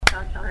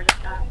tell her to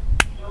stop.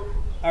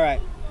 All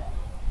right.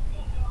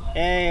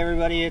 Hey,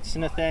 everybody, it's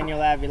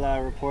Nathaniel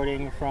Avila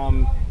reporting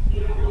from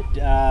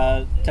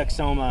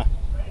Texoma.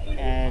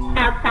 And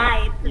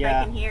Outside, because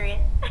yeah. I can hear it.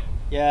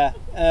 Yeah,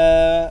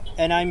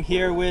 and I'm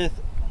here with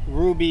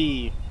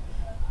Ruby.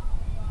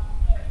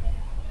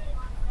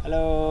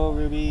 Hello,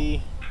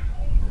 Ruby.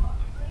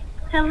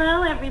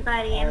 Hello,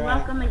 everybody, and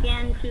welcome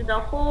again to the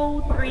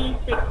Whole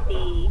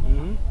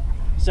 360.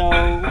 So,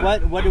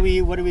 what do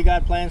we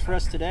got plans for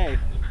us today?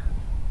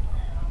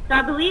 So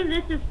I believe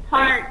this is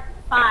part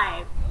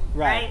 5,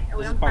 right?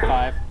 This is part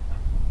 5.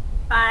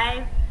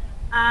 5.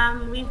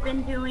 We've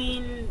been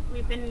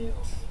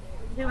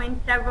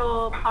doing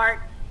several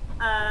parts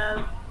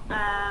of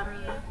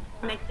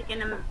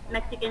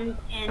Mexicans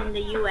in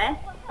the U.S.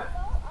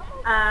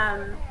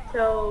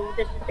 So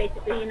this is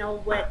basically,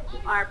 what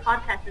our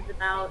podcast is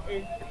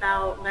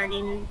about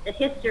learning the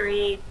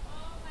history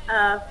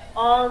of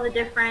all the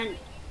different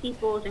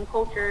peoples and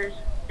cultures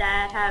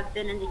that have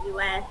been in the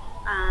U.S.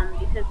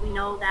 Because we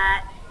know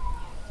that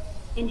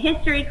in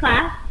history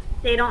class,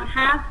 they don't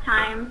have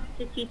time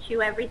to teach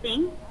you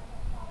everything,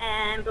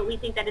 but we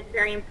think that it's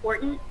very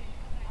important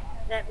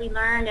that we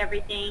learn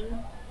everything.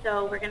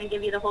 So we're going to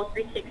give you the whole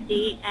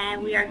 360,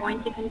 and we are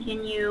going to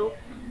continue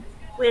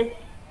with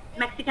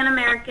Mexican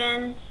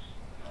Americans,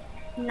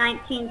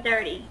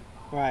 1930.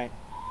 Right.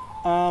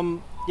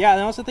 Yeah,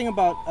 and also think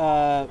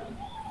about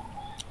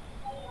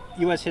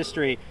U.S.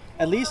 history,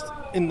 at least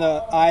in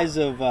the eyes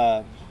of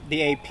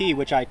the AP,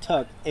 which I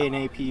took in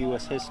AP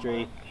U.S.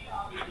 history.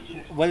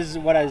 What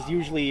is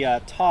usually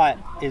taught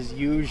is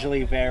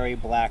usually very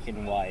black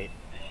and white.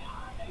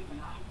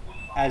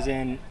 As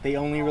in, they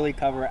only really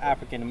cover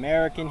African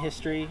American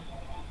history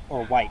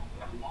or white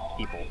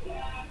people.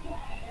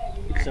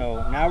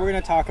 So now we're going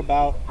to talk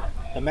about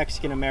the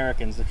Mexican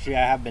Americans, which I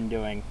have been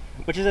doing,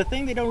 which is a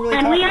thing they don't really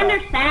talk about. And we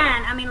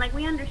understand.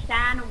 We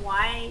understand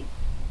why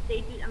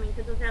they do.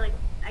 Because those are,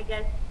 I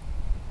guess,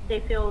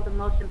 they feel the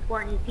most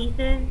important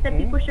pieces that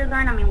people should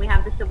learn. We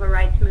have the civil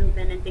rights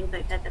movement and things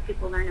like that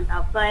people learn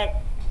about. But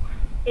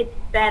it's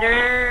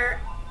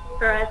better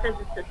for us as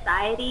a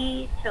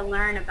society to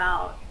learn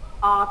about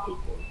all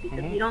people,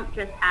 because we don't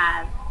just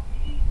have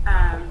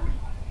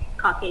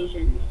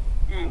Caucasians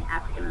and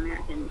African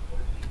Americans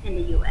in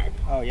the U.S.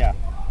 Oh, yeah.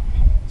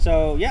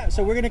 So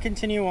we're going to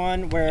continue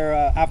on where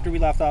after we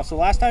left off. So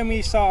last time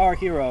we saw our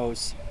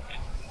heroes,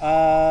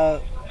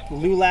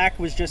 LULAC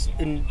was just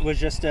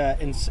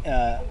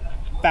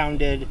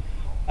founded,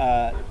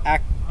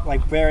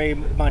 very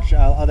much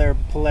other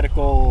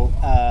political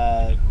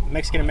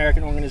Mexican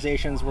American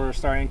organizations were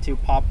starting to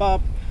pop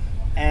up,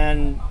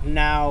 and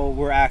now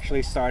we're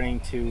actually starting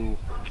to,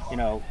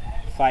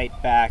 fight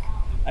back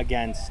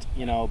against,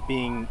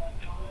 being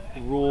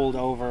ruled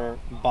over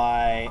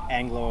by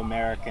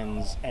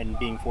Anglo-Americans and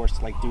being forced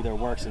to do their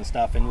works and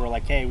stuff. And we're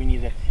like, hey,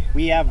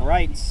 we have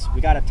rights.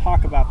 We got to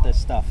talk about this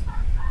stuff.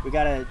 We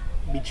got to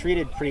be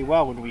treated pretty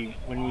well when we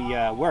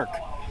work.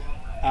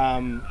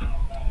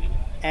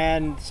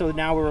 And so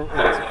now we're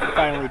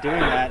finally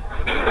doing that.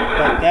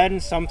 But then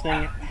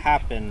something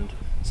happened.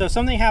 So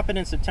something happened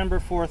in September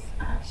 4th,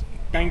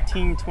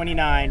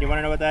 1929. Do you want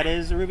to know what that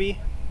is, Ruby?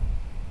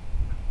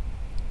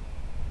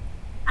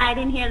 I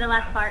didn't hear the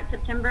last part.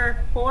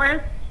 September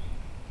 4th?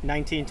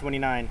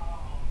 1929.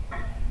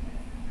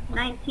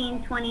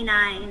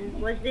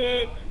 1929. Was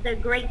it the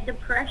Great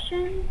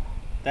Depression?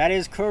 That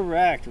is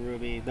correct,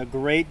 Ruby. The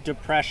Great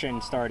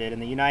Depression started in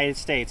the United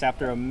States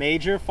after a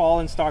major fall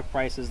in stock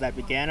prices that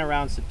began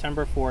around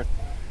September 4th,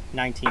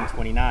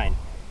 1929.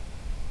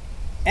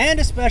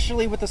 And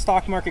especially with the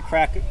stock market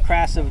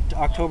crash of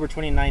October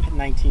 29th,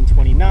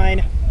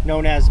 1929,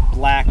 known as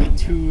Black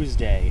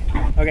Tuesday.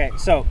 Okay,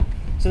 so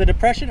the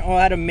Depression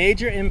had a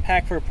major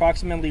impact for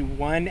approximately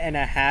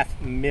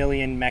 1.5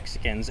 million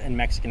Mexicans and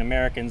Mexican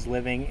Americans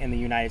living in the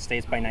United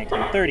States by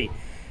 1930.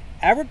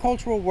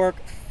 Agricultural work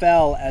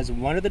fell as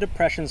one of the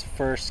Depression's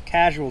first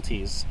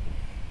casualties.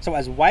 So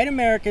as white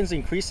Americans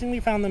increasingly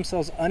found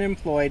themselves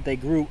unemployed, they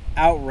grew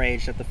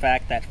outraged at the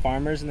fact that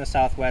farmers in the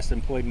Southwest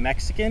employed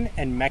Mexican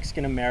and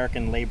Mexican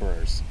American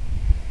laborers.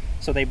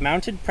 So they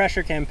mounted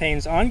pressure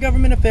campaigns on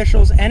government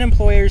officials and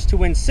employers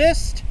to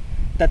insist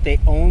that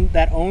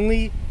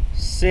only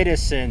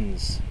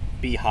citizens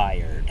be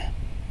hired.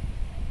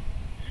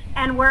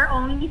 And were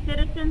only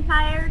citizens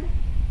hired?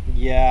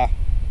 Yeah.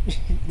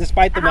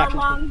 Despite the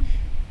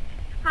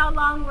how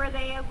long were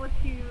they able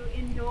to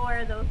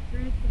endure those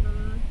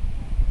gruesome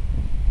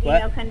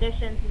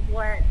conditions of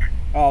work?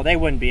 Oh, they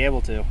wouldn't be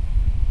able to.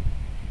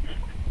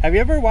 Have you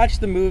ever watched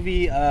the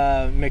movie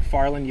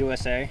McFarland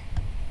USA?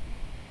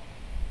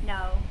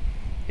 No.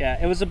 Yeah,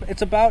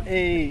 it's about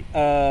a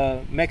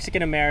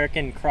Mexican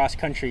American cross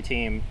country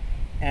team,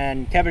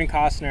 and Kevin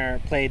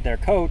Costner played their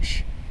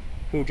coach,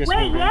 who just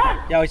moved.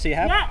 Yes. Yeah, so you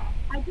have? Yes,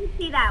 I did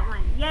see that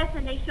one. Yes,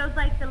 and they showed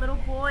the little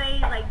boy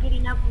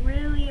getting up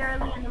really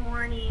early in the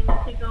morning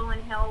to go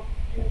and help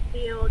in the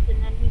fields,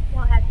 and then he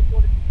still had to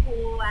go to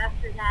school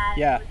after that.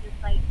 Yeah. It was just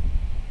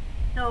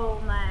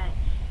so much.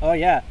 Oh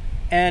yeah.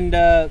 And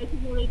It's a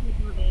really good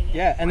movie.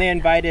 yeah, and they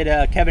invited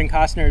Kevin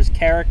Costner's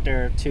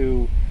character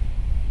to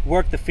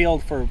work the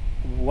field for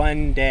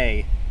one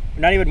day,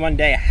 not even one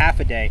day, half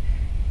a day.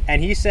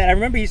 And he said, I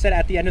remember he said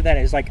at the end of that,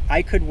 it's like,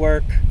 I could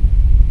work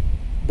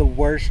the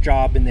worst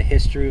job in the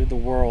history of the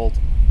world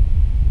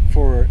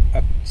for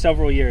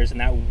several years,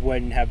 and that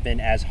wouldn't have been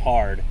as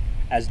hard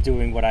as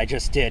doing what I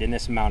just did in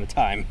this amount of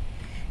time.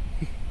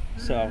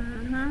 So.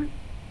 Mm-hmm.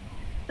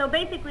 So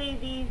basically,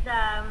 these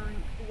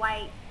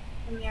white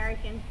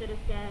American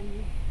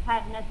citizens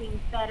had nothing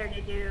better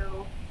to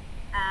do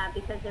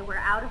because they were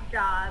out of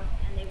jobs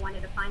and they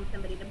wanted to find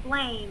somebody to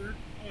blame,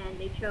 and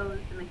they chose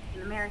the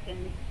Mexican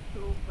Americans,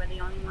 who were the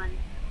only ones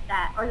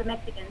that, or the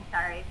Mexicans,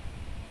 sorry,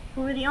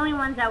 who were the only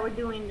ones that were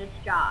doing this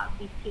job,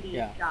 these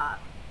tedious jobs.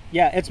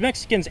 Yeah, it's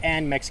Mexicans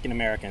and Mexican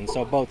Americans,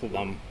 so both of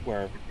them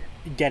were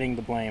getting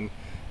the blame.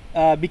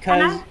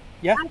 Because,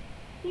 I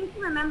seem to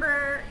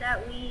remember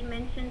that we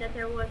mentioned that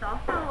there was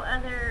also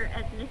other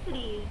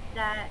ethnicities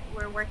that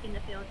were working the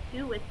field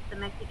too with the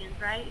Mexicans,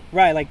 right?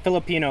 Right, like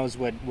Filipinos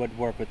would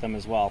work with them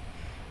as well.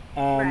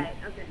 Right,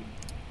 okay.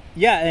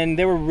 Yeah, and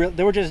they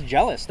were just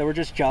jealous. They were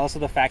just jealous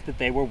of the fact that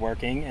they were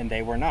working and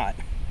they were not.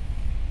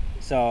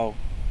 So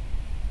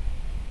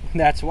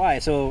that's why.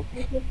 So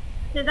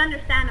it's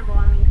understandable.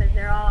 I mean, because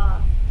they're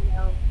all,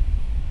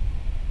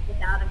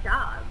 without a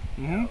job.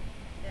 Mm-hmm.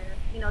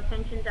 So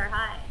tensions are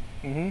high.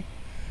 Mm-hmm.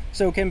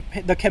 So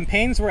the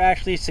campaigns were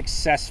actually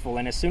successful,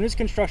 and as soon as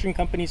construction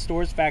companies,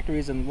 stores,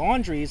 factories, and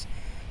laundries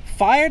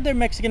fired their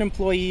Mexican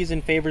employees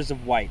in favors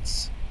of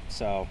whites.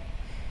 So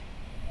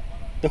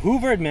the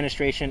Hoover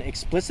administration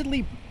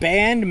explicitly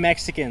banned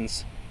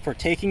Mexicans for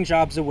taking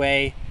jobs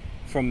away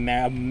from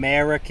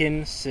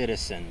American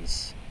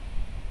citizens.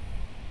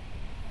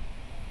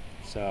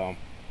 So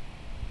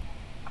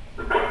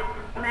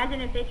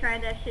imagine if they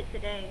tried that shit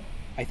today.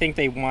 I think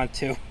they want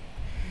to.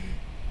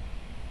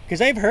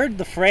 Because I've heard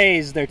the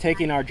phrase, they're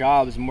taking our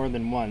jobs, more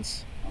than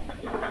once.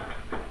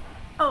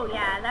 Oh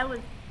yeah, that was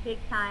big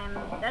time.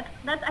 That's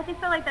I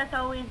feel like that's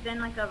always been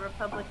like a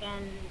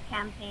Republican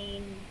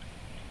campaign,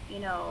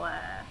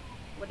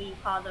 what do you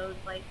call those,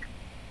 like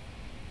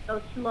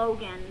those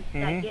slogans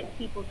that get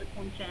people's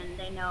attention.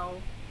 They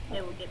know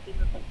they will get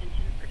people's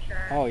attention for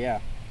sure. Oh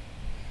yeah.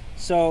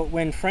 So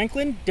when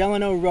Franklin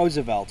Delano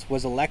Roosevelt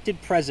was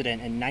elected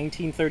president in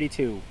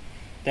 1932,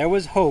 there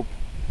was hope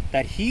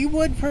that he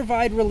would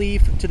provide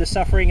relief to the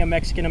suffering of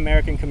Mexican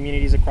American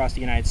communities across the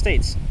United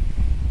States.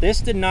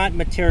 This did not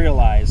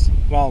materialize.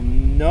 While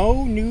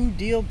no New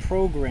Deal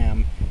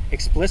program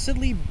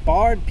explicitly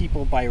barred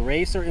people by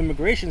race or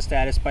immigration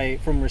status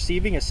from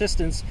receiving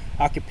assistance,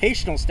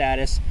 occupational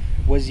status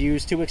was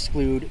used to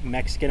exclude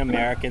Mexican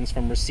Americans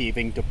from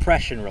receiving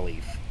depression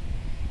relief.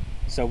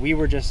 So we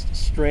were just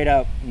straight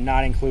up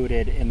not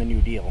included in the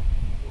New Deal.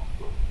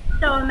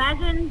 So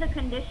imagine the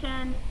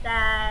conditions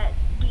that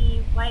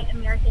the white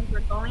Americans were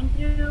going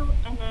through,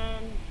 and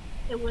then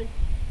it was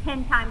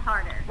 10 times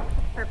harder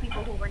for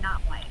people who were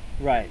not white.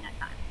 Right. During that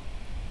time.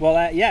 Well,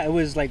 it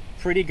was like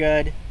pretty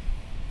good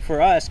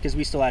for us because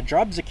we still had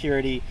job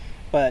security,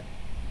 but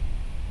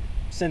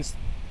since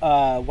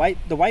the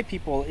white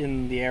people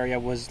in the area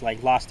was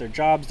like lost their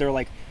jobs, they're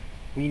like,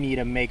 we need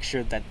to make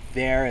sure that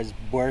they're as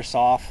worse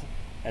off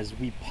as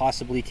we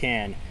possibly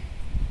can.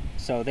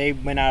 So they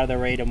went out of their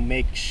way to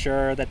make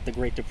sure that the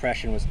Great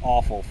Depression was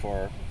awful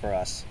for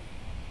us.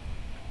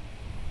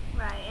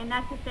 Right, and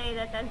not to say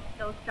that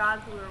those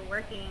jobs we were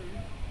working,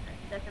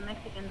 that the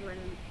Mexicans were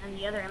and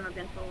the other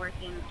immigrants were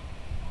working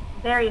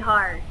very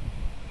hard.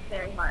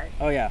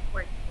 Oh yeah.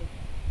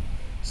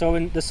 So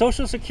in the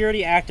Social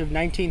Security Act of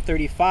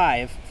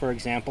 1935, for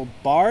example,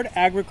 barred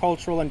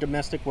agricultural and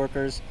domestic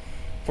workers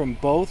from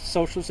both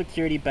Social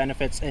Security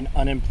benefits and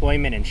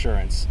unemployment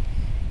insurance,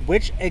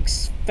 which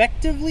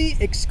effectively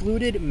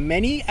excluded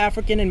many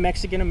African and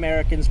Mexican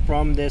Americans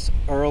from this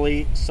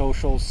early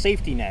social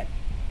safety net.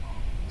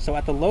 So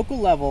at the local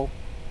level,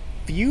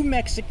 few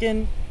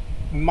Mexican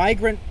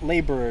migrant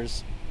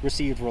laborers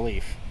received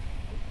relief.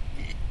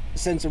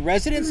 Since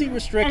residency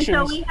restrictions...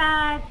 And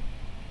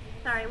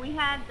so we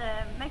had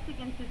the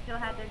Mexicans who still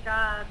had their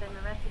jobs and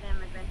the rest of the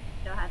immigrants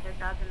who still had their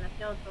jobs in the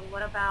field. So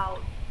what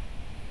about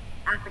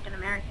African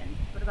Americans?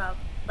 What about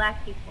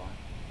black people?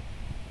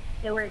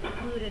 They were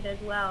excluded as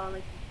well.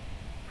 Like,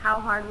 how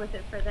hard was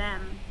it for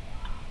them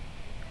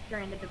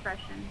during the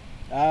Depression?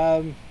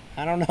 I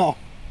don't know.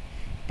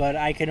 But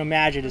I can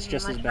imagine it's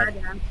just as bad.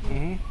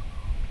 Mm-hmm.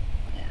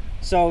 Yeah.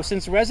 So,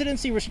 since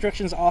residency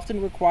restrictions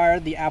often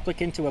required the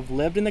applicant to have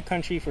lived in the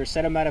country for a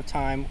set amount of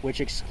time,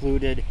 which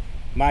excluded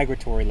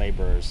migratory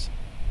laborers.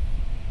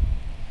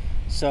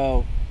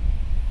 So,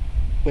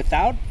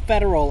 without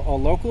federal or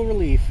local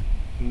relief,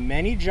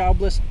 many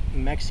jobless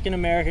Mexican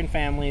American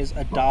families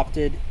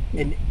adopted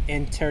an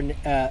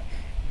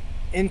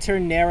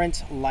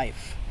itinerant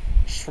life,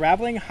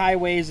 traveling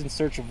highways in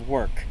search of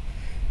work.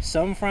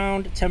 Some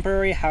found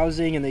temporary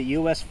housing in the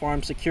U.S.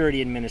 Farm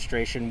Security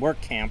Administration work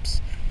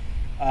camps,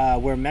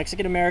 where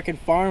Mexican American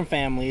farm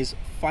families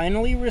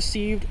finally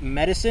received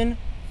medicine,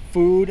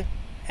 food,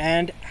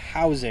 and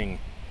housing.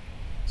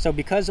 So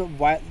because of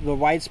the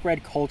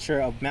widespread culture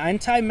of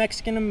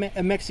anti-Mexican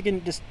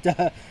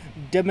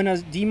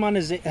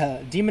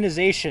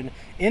demonization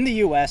in the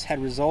U.S.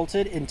 had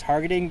resulted in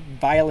targeting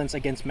violence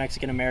against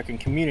Mexican American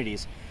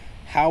communities.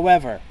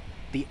 However,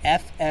 the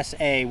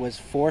FSA was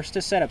forced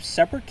to set up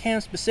separate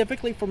camps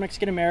specifically for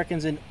Mexican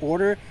Americans in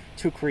order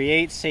to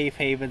create safe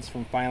havens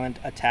from violent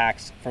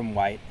attacks from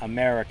white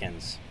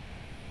Americans.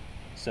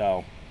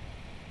 So,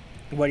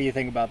 what do you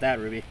think about that,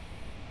 Ruby?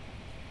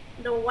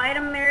 The white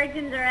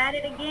Americans are at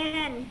it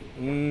again.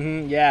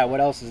 Yeah,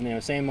 what else is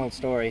new? Same old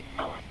story.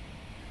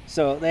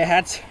 So they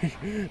had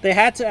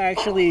to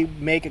actually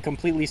make a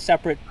completely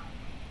separate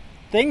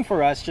thing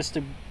for us just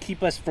to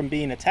keep us from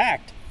being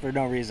attacked for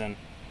no reason.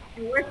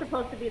 And we're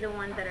supposed to be the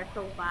ones that are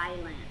so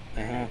violent.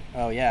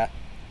 Oh yeah.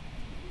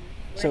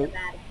 We're the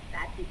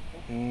bad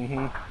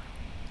people.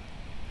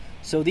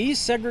 So these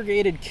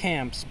segregated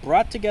camps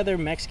brought together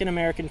Mexican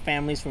American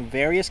families from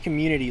various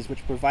communities,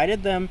 which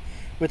provided them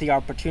with the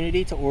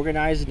opportunity to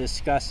organize and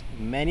discuss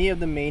many of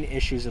the main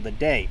issues of the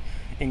day,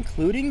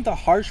 including the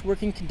harsh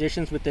working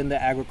conditions within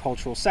the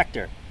agricultural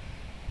sector.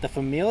 The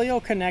familial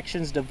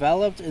connections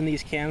developed in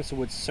these camps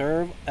would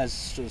serve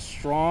as a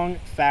strong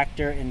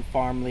factor in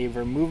farm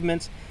labor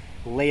movements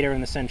later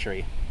in the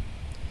century.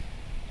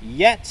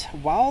 Yet,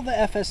 while the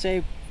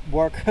FSA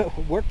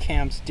work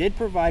camps did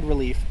provide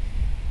relief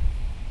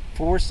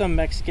for some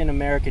Mexican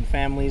American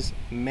families,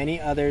 many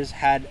others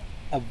had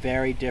a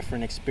very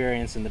different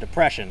experience in the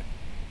Depression.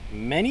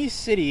 Many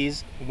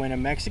cities, when a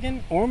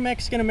Mexican or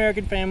Mexican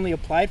American family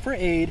applied for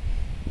aid,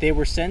 they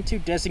were sent to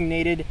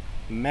designated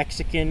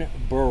Mexican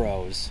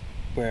boroughs,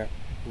 where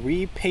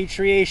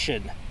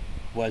repatriation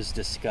was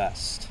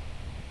discussed.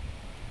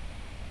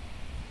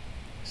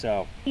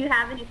 So, do you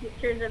have any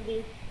pictures of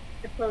these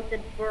supposed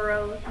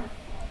boroughs?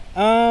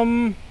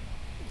 I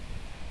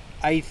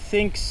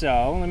think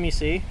so. Let me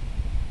see.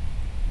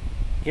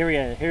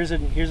 Here's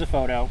a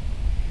photo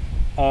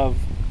of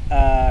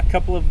a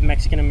couple of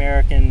Mexican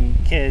American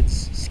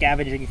kids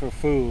scavenging for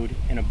food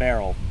in a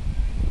barrel.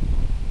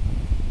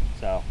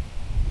 So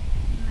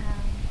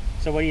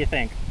what do you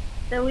think?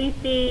 So we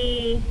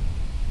see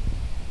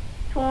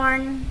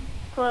torn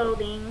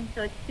clothing.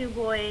 So it's two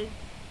boys.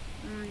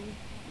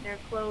 Their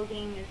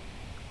clothing is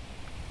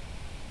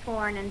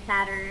torn and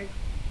tattered,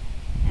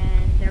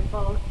 and they're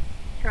both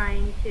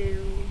trying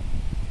to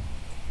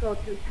go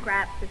through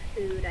scraps of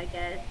food, I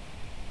guess,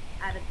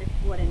 out of this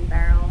wooden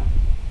barrel.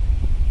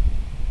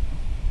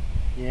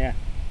 Yeah.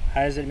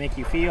 How does it make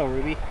you feel,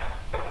 Ruby?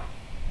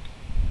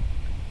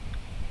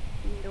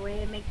 The way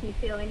it makes me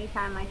feel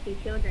anytime I see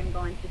children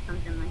going through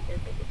something like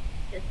this, it's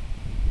just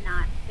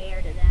not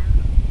fair to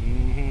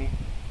them.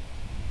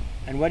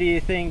 And what do you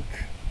think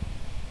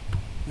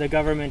the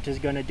government is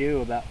going to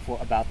do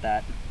about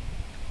that?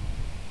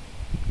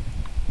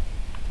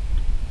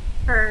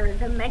 For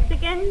the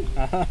Mexicans,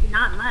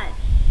 not much.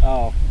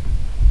 Oh.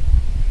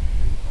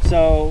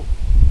 So,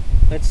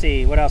 let's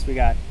see, what else we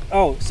got?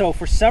 Oh, so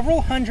for several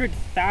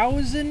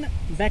 100,000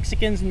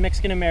 Mexicans and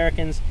Mexican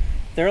Americans,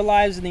 their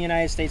lives in the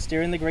United States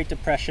during the Great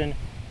Depression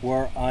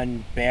were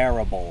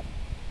unbearable.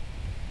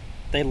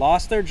 They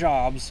lost their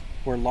jobs,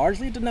 were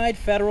largely denied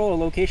federal or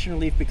location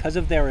relief because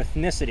of their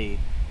ethnicity,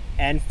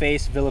 and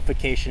faced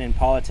vilification in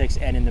politics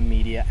and in the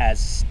media as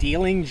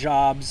stealing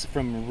jobs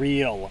from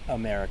real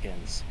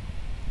Americans.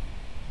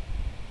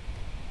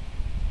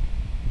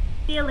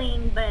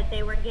 Stealing, but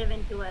they were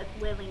given to us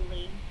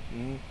willingly.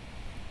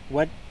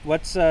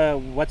 What's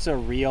a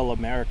real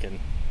American?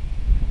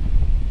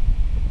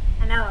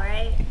 I know,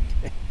 right?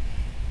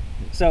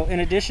 So in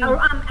addition,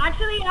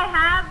 actually, I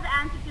have the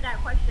answer to that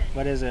question.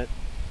 What is it?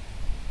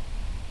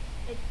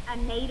 It's a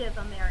Native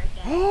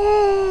American. That's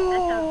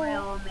a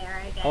real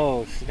American.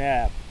 Oh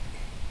snap!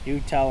 You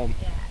tell them.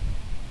 Yeah.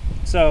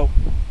 So,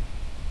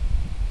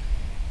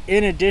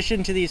 in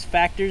addition to these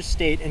factors,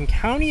 state and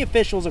county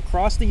officials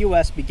across the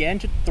U.S. began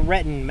to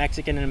threaten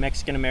Mexican and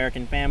Mexican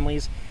American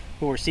families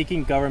who were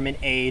seeking government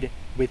aid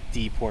with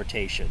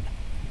deportation.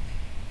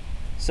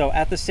 So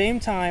at the same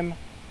time,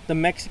 the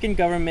Mexican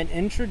government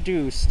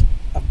introduced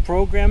a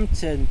program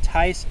to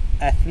entice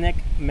ethnic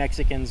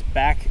Mexicans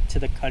back to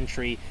the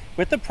country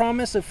with the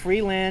promise of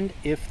free land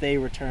if they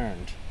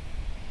returned.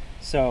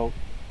 So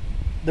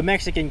the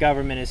Mexican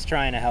government is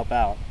trying to help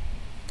out.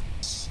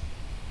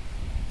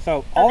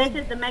 So this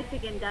is the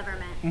Mexican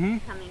government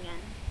coming in.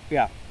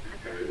 Yeah.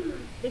 Okay.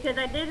 Because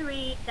I did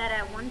read that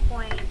at one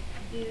point,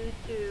 due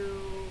to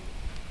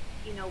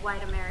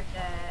white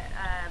America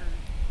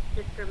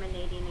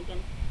discriminating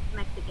against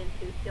Mexicans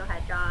who still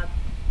had jobs,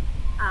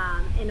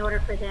 in order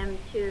for them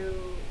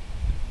to,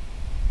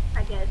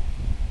 I guess,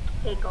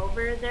 take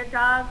over their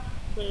jobs,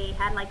 they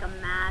had like a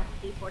mass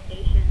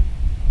deportation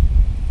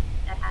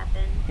that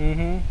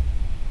happened.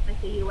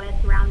 Like the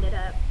U.S. rounded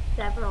up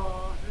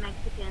several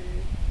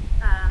Mexicans,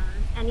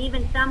 and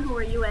even some who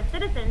were U.S.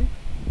 citizens,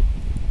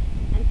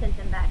 and sent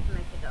them back to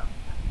Mexico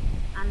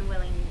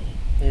unwillingly.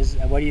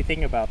 What do you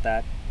think about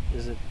that?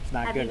 It's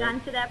not Have good. Have you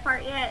gone to that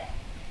part yet?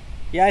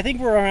 Yeah, I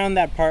think we're around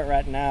that part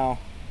right now.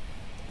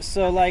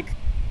 So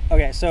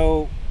okay,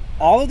 so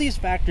All of these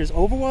factors,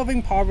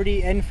 overwhelming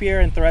poverty and fear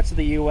and threats of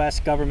the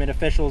U.S. government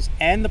officials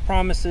and the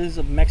promises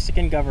of the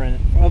Mexican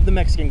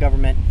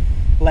government,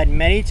 led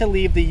many to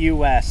leave the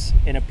U.S.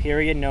 in a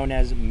period known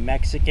as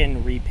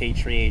Mexican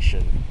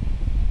repatriation,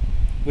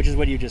 which is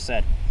what you just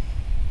said.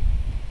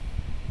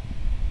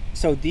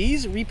 So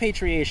these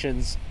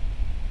repatriations,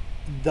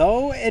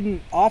 though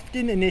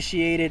often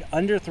initiated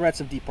under threats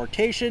of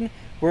deportation,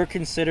 were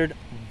considered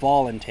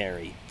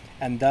voluntary,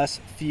 and thus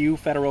few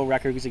federal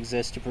records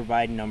exist to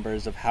provide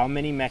numbers of how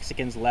many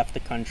Mexicans left the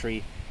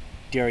country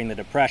during the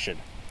Depression.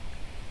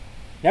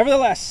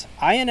 Nevertheless,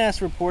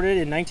 INS reported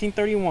in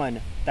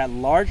 1931 that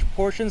large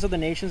portions of the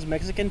nation's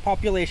Mexican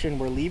population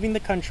were leaving the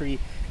country,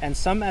 and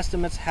some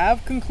estimates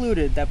have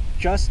concluded that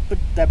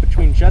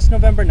between just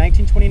November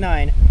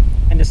 1929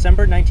 and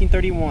December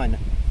 1931,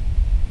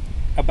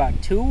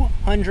 about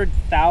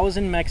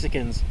 200,000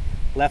 Mexicans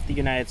left the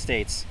United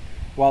States.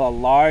 While a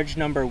large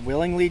number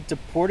willingly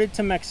deported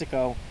to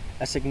Mexico,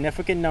 a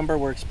significant number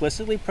were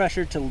explicitly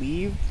pressured to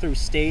leave through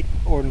state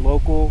or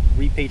local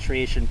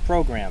repatriation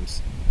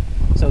programs.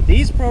 So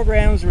these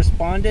programs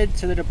responded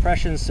to the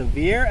Depression's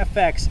severe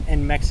effects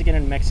in Mexican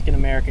and Mexican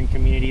American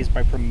communities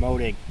by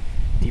promoting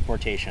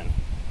deportation.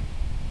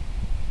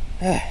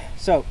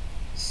 So,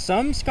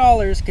 some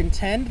scholars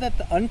contend that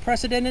the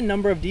unprecedented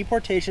number of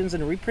deportations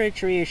and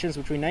repatriations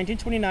between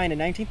 1929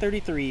 and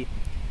 1933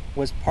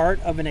 was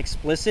part of an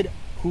explicit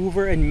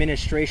Hoover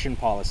administration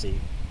policy,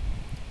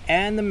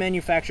 and the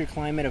manufactured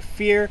climate of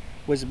fear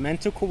was meant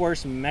to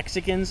coerce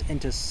Mexicans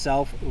into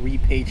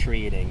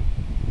self-repatriating.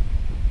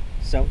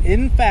 So,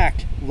 in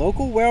fact,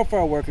 local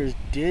welfare workers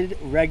did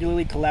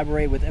regularly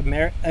collaborate with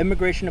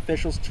immigration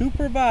officials to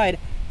provide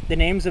the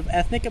names of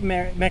ethnic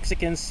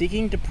Mexicans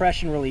seeking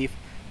depression relief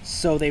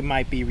so they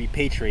might be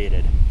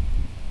repatriated.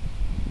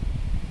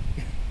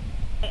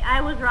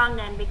 I was wrong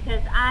then,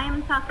 because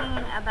I'm talking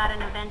about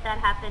an event that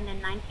happened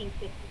in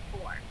 1954.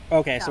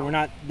 Okay, so we're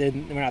not there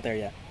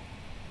yet.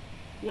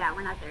 Yeah,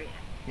 we're not there yet.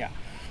 Yeah.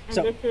 And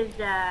So this is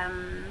how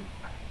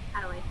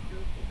do I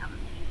see how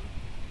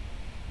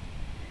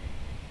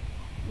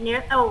many?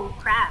 Oh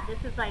crap!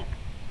 This is like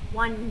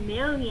 1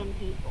 million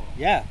people.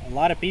 yeah, a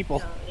lot of people.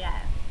 So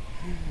yeah.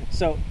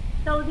 So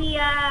the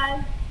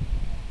how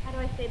do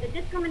I say, the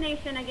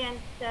discrimination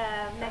against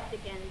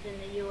Mexicans in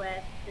the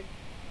U.S. is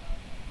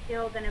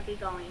still going to be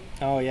going.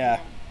 oh yeah.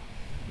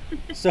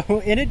 So,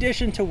 in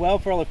addition to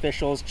welfare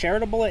officials,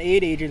 charitable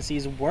aid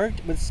agencies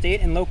worked with state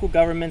and local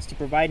governments to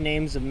provide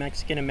names of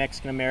Mexican and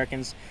Mexican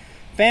Americans,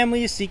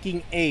 families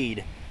seeking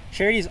aid.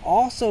 Charities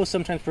also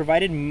sometimes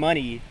provided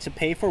money to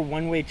pay for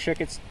one-way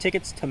tickets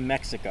to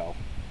Mexico.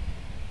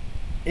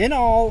 In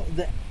all,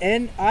 the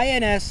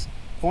INS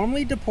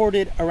formally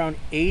deported around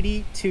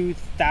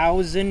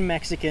 82,000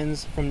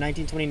 Mexicans from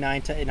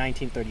 1929 to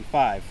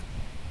 1935,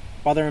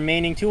 while the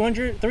remaining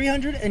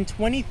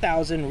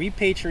 320,000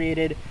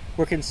 repatriated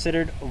were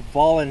considered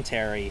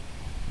voluntary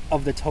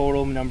of the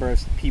total number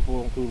of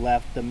people who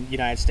left the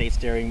United States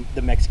during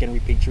the Mexican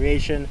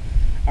repatriation.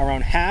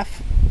 Around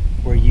half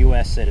were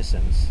U.S.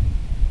 citizens.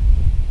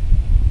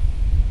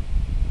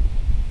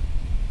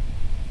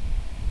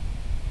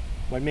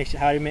 How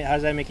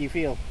does that make you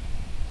feel?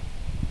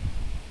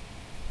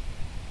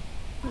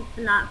 It's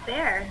not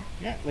fair.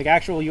 Yeah, like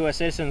actual U.S.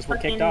 citizens were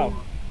kicked out.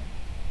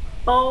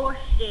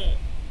 Bullshit.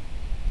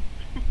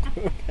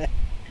 Okay.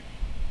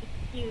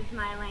 Excuse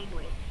my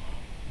language.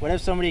 What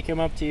if somebody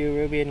came up to you,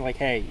 Ruby, and like,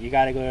 hey, you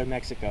got to go to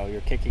Mexico.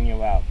 You're kicking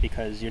you out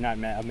because you're not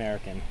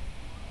American.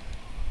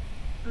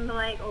 I'm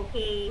like,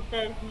 okay,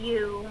 says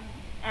you.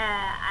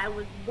 I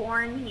was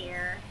born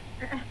here.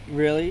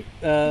 Really?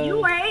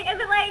 You were. Is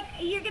it like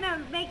you're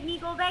gonna make me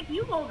go back?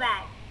 You go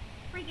back.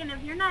 Freaking!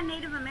 If you're not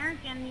Native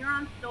American, you're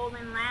on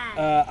stolen land.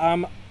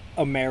 I'm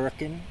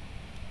American.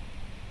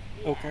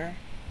 Yeah. Okay.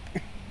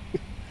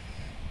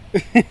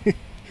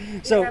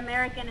 So, you're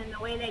American in the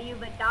way that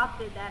you've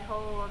adopted that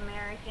whole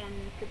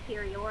American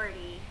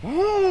superiority.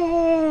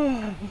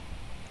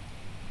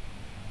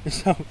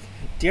 So,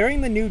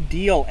 during the New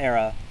Deal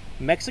era,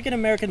 Mexican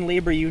American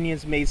labor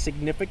unions made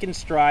significant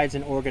strides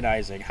in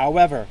organizing.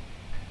 However,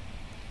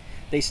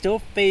 they still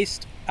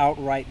faced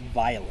outright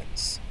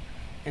violence.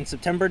 In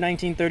September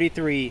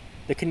 1933,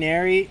 the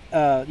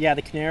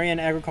Canarian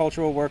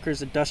Agricultural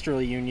Workers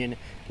Industrial Union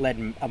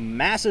led a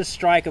massive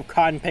strike of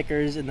cotton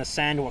pickers in the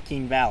San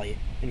Joaquin Valley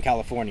in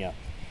California.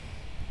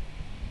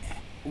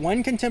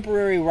 One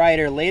contemporary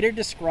writer later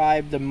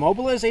described the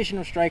mobilization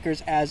of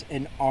strikers as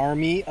an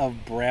army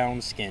of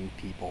brown-skinned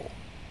people.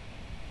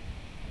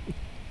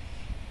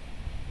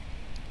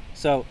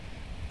 So,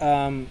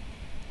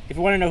 if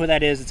you want to know who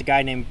that is, it's a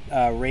guy named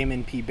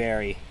Raymond P.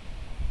 Barry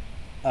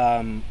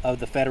of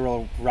the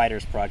Federal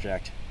Writers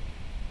Project.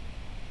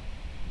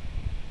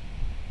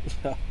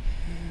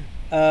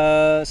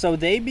 So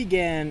they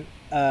began.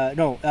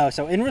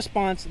 So in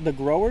response, the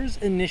growers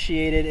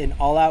initiated an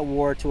all-out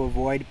war to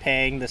avoid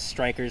paying the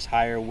strikers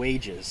higher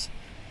wages.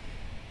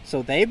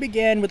 So they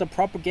began with a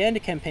propaganda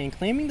campaign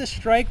claiming the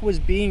strike was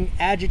being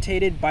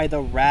agitated by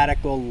the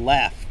radical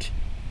left.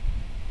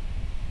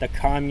 The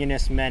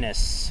communist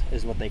menace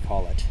is what they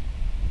call it.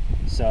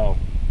 So,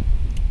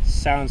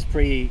 sounds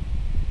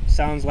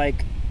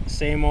like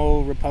same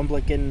old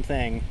Republican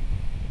thing.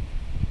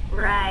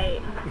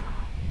 Right.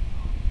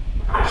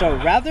 So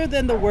rather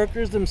than the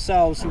workers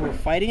themselves who were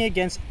fighting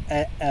against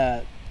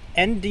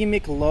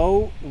endemic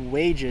low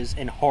wages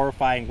and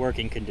horrifying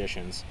working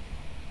conditions.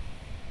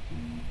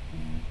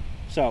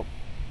 So,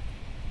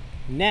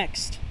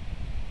 next,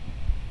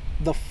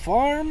 the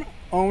farm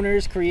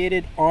owners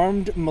created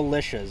armed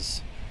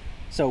militias.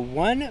 So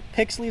one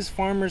Pixley's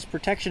Farmers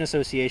Protection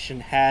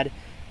Association had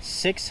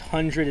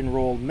 600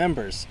 enrolled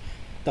members.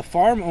 The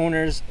farm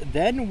owners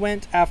then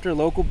went after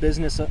local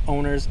business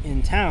owners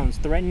in towns,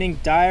 threatening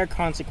dire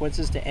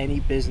consequences to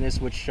any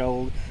business which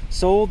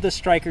sold the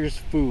strikers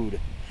food.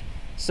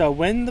 So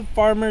when the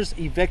farmers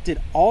evicted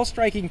all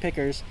striking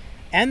pickers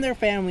and their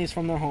families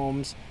from their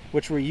homes,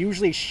 which were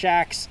usually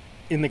shacks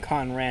in the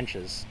cotton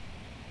ranches.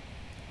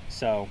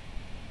 So,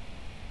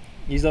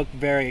 these look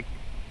very...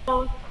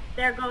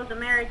 There goes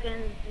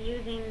Americans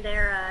using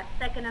their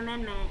Second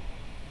Amendment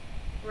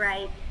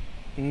right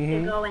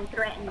to go and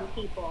threaten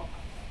people.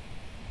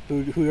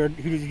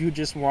 Who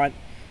just want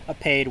a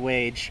paid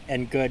wage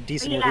and good,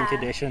 decent living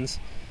conditions.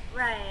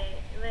 Right,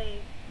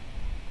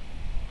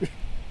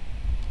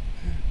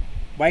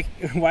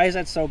 Why is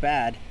that so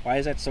bad? Why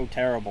is that so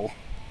terrible?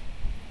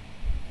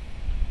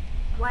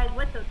 Why is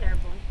what so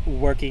terrible?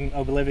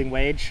 A living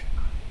wage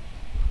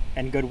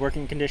and good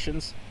working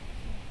conditions.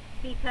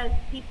 Because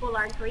people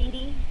are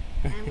greedy,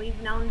 and we've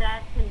known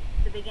that since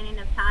the beginning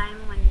of time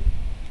when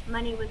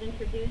money was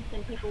introduced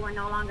and people were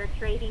no longer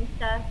trading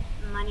stuff.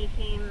 Money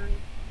came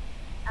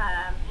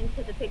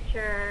into the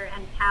picture,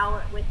 and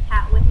power. With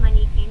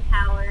money came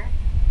power,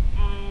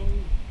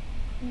 and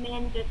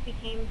men just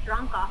became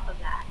drunk off of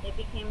that. They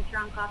became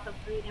drunk off of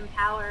greed and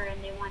power,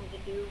 and they wanted to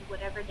do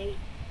whatever they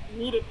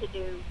needed to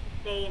do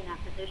to stay in that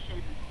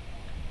position.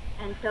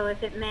 And so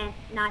if it meant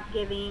not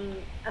giving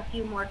a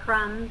few more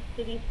crumbs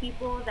to these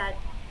people, that's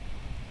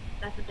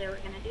what they were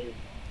going to do.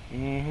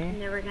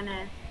 And they were going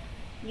to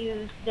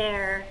use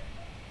their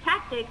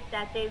tactics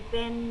that they've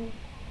been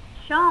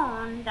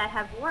shown that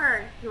have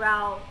worked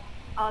throughout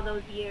all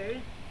those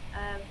years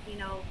of,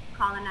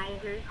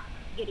 colonizers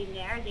getting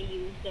there. They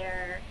use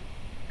their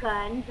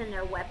guns and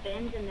their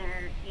weapons and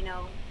their,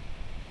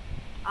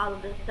 all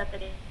of the stuff that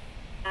they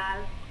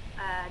have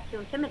to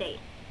intimidate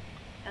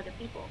other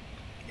people.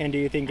 And do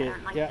you think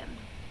them.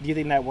 Do you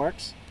think that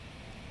works?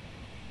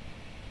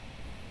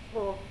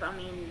 Well, I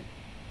mean,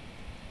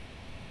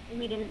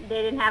 they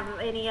didn't have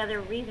any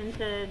other reason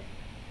to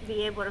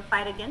be able to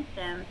fight against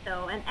them.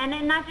 So,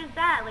 and not just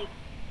that, like,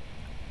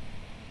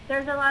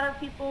 there's a lot of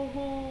people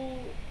who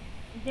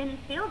didn't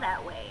feel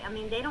that way. I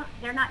mean,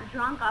 they're not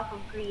drunk off of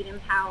greed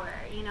and power.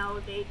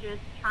 They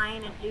just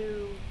trying to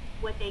do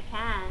what they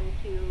can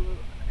to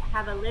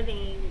have a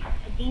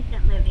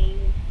decent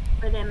living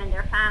for them and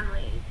their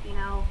families,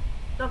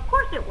 So of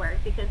course it works,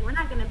 because we're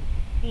not going to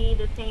be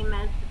the same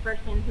as the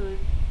person who's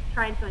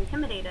trying to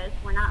intimidate us.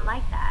 We're not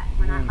like that.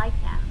 We're not like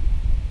them.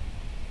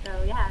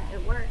 So yeah,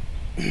 it works.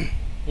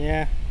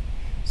 Yeah.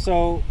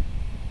 So,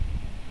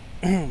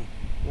 let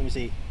me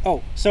see.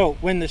 Oh, so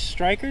when the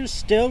strikers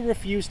still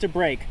refused to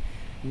break,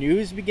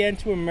 news began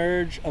to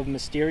emerge of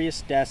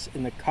mysterious deaths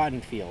in the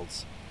cotton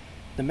fields.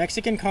 The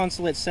Mexican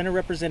consulate sent a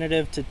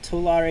representative to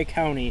Tulare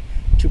County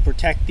to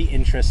protect the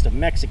interests of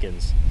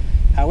Mexicans.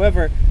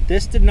 However,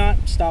 this did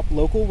not stop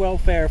local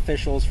welfare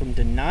officials from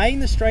denying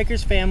the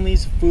strikers'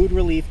 families food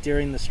relief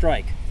during the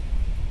strike.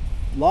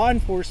 Law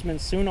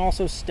enforcement soon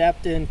also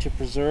stepped in to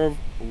preserve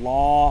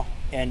law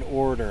and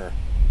order.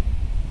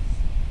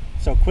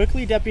 So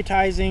quickly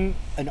deputizing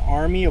an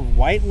army of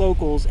white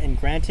locals and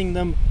granting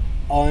them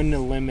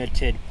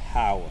unlimited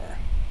power.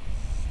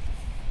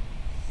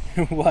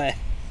 What?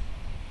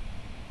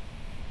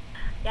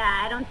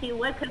 Yeah, I don't see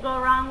what could go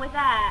wrong with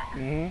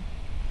that.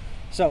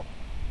 So,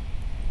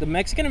 the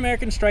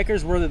Mexican-American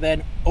strikers were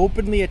then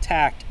openly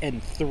attacked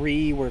and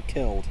 3 were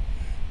killed.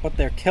 But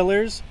their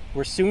killers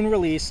were soon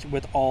released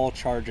with all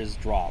charges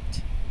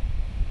dropped.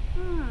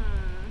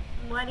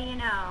 What do you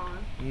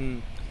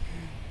know?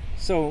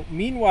 So,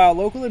 meanwhile,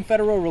 local and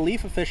federal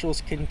relief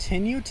officials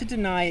continued to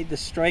deny the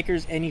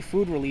strikers any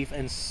food relief,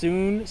 and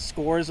soon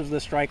scores of the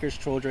strikers'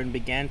 children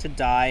began to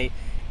die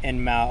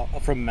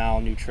from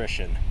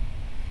malnutrition.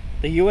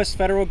 The U.S.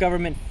 federal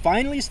government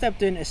finally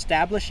stepped in,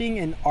 establishing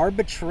an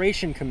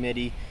arbitration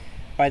committee.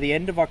 By the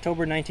end of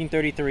October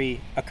 1933,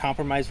 a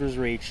compromise was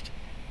reached,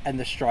 and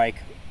the strike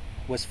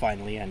was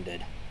finally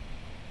ended.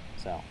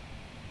 So,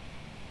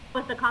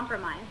 what's the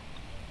compromise?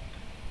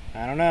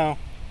 I don't know.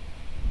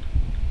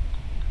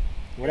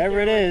 Whatever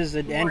it is,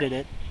 it ended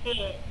it.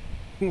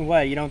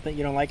 What, you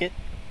don't like it?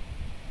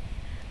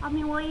 I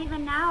mean, well,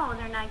 even now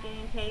they're not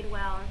getting paid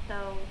well,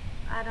 so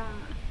I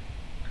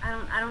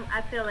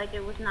feel like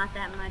it was not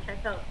that much. I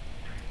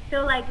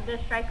feel like the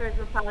strikers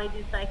were probably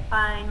just like,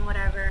 fine,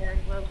 whatever,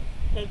 we'll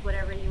take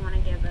whatever you want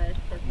to give us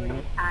because we're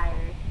just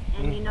tired.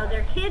 And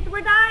their kids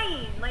were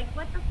dying. Like,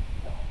 what the?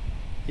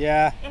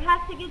 Yeah. It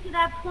has to get to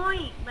that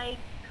point. Like,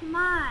 come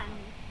on.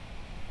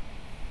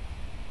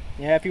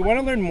 Yeah, if you want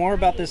to learn more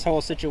about this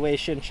whole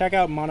situation, check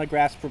out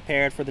monographs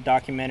prepared for the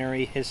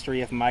documentary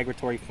History of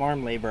Migratory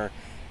Farm Labor,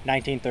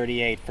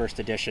 1938, first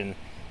edition,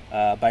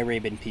 by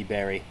Raymond P.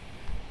 Barry.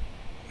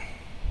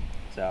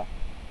 So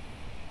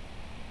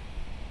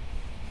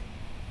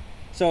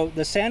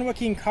the San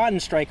Joaquin Cotton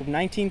Strike of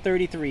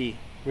 1933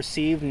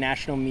 received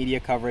national media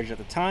coverage at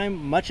the time,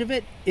 much of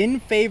it in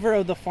favor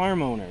of the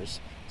farm owners.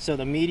 So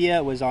the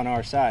media was on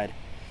our side.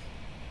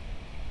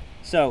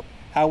 So,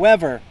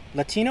 however,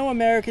 Latino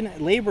American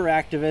labor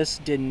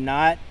activists did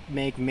not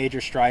make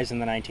major strides in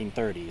the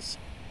 1930s.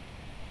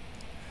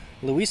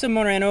 Luisa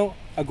Moreno,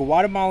 a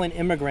Guatemalan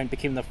immigrant,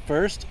 became the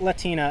first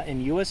Latina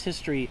in U.S.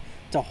 history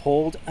to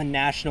hold a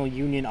national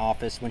union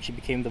office when she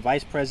became the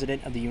vice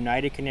president of the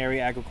United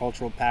Canary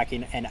Agricultural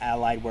Packing and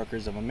Allied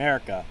Workers of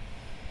America.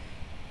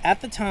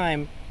 At the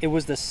time, it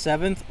was the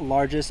 7th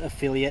largest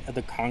affiliate of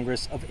the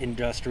Congress of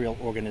Industrial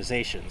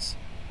Organizations.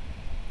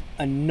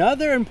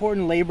 Another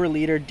important labor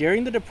leader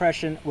during the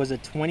Depression was a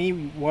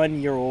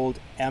 21-year-old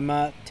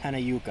Emma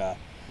Tenayuca,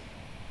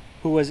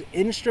 who was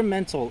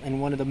instrumental in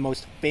one of the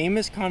most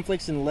famous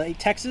conflicts in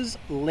Texas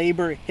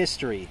labor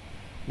history,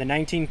 the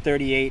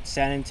 1938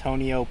 San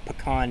Antonio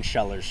Pecan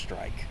Shellers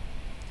Strike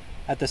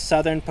at the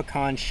Southern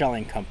Pecan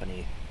Shelling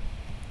Company.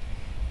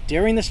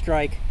 During the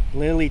strike,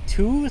 nearly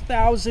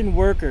 2,000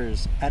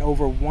 workers at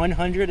over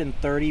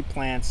 130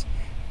 plants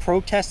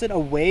protested a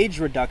wage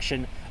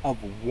reduction of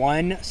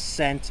 1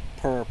 cent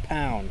per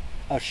pound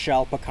of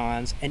shell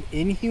pecans and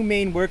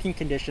inhumane working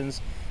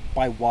conditions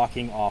by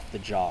walking off the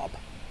job.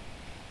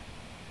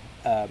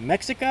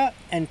 Mexica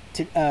and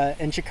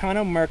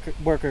Chicano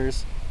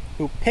workers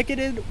who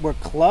picketed were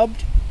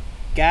clubbed,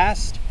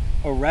 gassed,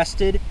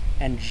 arrested,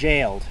 and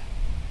jailed.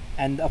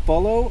 And a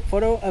photo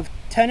of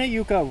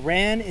Tenayuca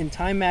ran in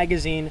Time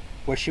magazine,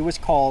 where she was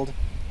called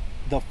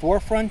the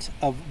forefront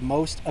of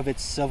most of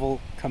its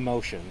civil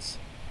commotions.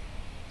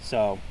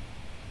 So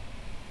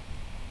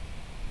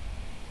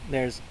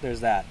there's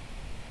that.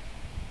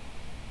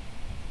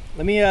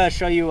 Let me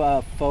show you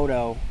a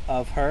photo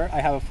of her.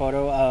 I have a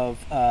photo of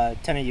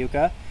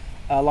Tenayuca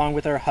along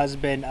with her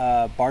husband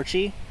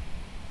Barchi.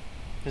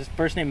 His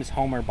first name is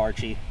Homer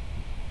Barchi.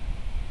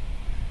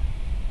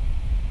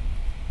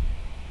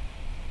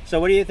 So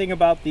what do you think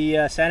about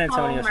the San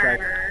Antonio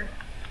strike?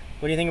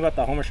 What do you think about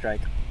the Homer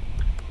strike?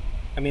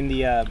 I mean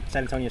the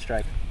San Antonio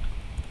strike.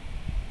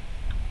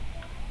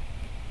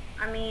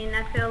 I mean,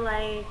 I feel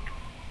like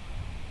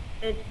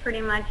it's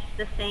pretty much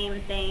the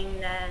same thing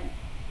that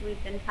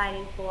we've been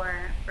fighting for,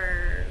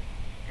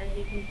 as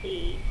you can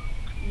see,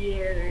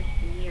 years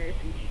and years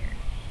and years.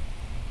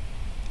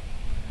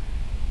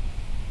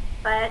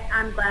 But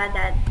I'm glad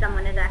that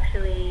someone is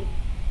actually,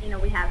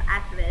 we have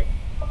activists.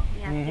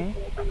 We have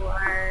people who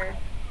are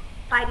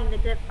fighting the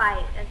good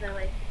fight, as I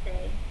like to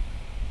say.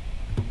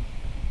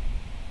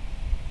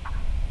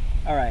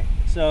 All right,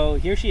 so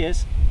here she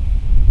is.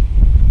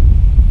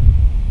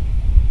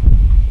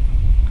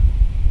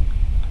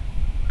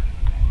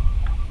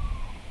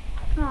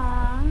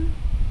 Aww.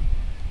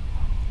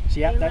 So,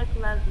 yeah, they look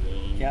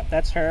lovely. Yeah,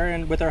 that's her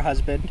and with her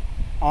husband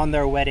on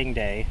their wedding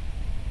day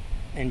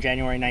in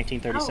January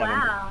 1937. Oh,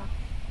 wow.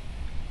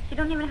 She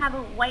don't even have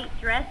a white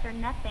dress or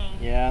nothing.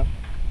 Yeah.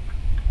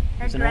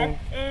 Her dress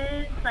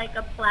is like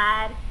a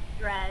plaid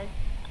dress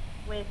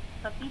with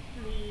puffy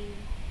sleeves.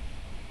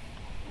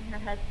 And her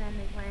husband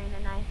is wearing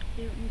a nice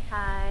suit and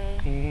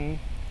tie.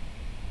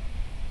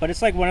 But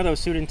it's like one of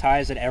those suit and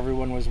ties that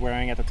everyone was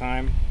wearing at the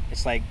time.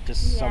 It's like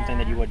just something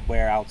that you would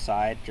wear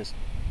outside just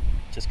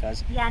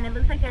cause. Yeah, and it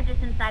looks like they're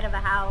just inside of a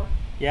house.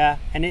 Yeah,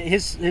 and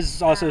his his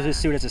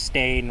suit has a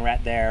stain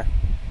right there.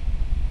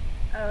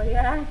 Oh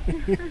yeah.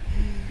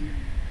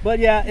 But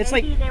yeah, it's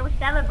maybe like they were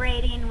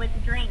celebrating with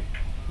drink.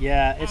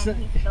 Yeah, and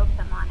he spilled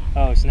some on it.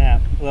 Oh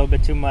snap! A little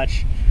bit too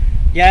much.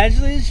 Yeah,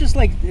 it's just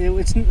like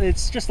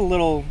it's just a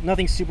little,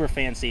 nothing super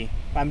fancy.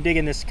 I'm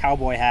digging this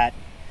cowboy hat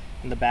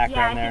in the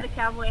background there. Yeah, I see the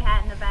cowboy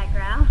hat in the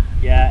background.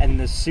 Yeah, and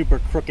the super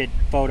crooked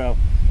photo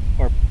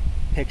or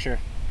picture.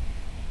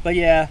 But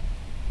yeah,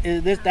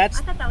 that's.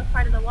 I thought that was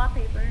part of the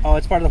wallpaper. Oh,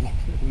 it's part of the.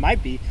 It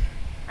might be.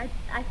 I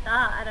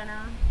thought, I don't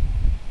know.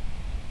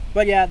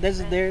 But yeah,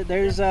 there's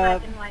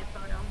black and white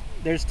photo.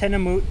 There's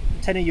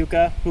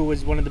Tenayuca, who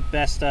was one of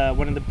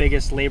the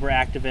biggest labor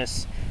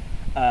activists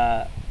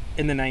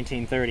in the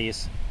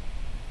 1930s.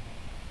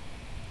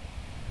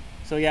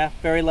 So yeah,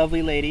 very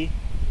lovely lady.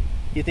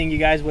 You think you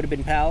guys would have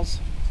been pals?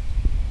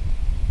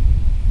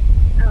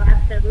 Oh,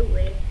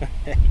 absolutely.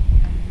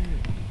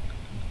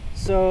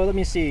 So let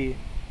me see.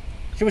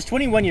 She was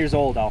 21 years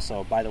old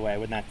also, by the way,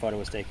 when that photo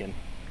was taken.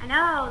 I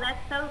know, that's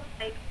so,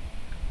 like,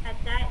 at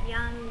that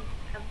young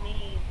of an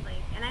age, like,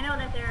 and I know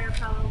that there are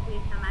probably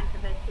some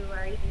activists who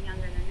are even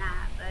younger than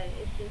that, but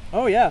it's just...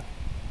 Oh, yeah.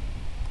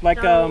 Like,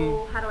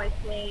 so, how do I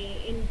say,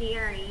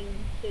 endearing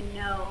to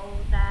know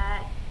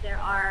that there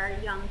are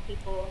young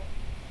people,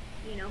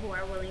 who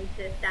are willing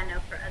to stand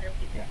up for other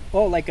people. Yeah.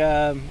 Oh, like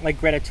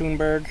Greta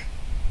Thunberg.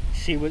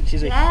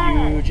 She's a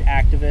huge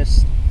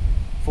activist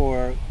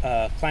for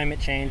climate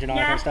change and all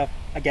that kind of stuff,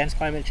 against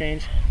climate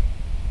change.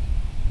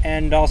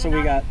 And also And we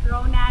all got, these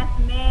grown-ass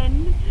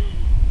men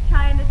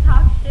trying to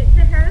talk shit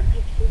to her. It's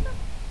like, she's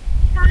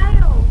a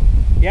child.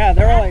 yeah,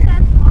 they're all That like,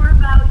 says more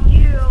about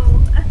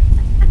you.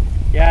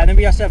 yeah, and then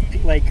we also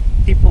have like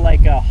people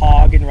like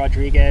Hogg and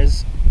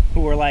Rodriguez,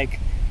 who were like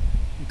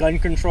gun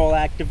control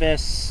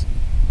activists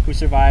who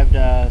survived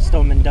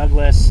Stoneman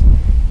Douglas,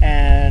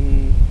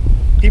 and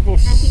people.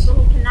 And people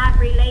who cannot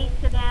relate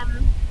to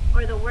them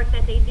or the work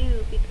that they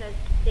do because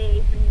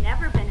they've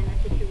never been in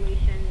a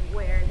situation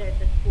where there's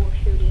a school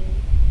shooting.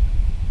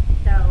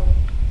 So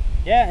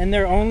Yeah, and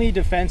their only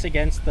defense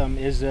against them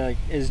is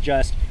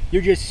just,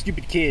 you're just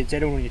stupid kids. I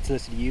don't want to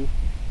listen to you.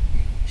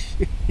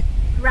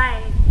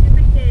 right,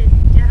 stupid kids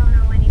that don't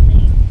know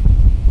anything.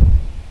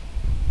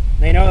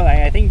 They know.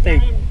 I think they.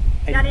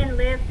 That didn't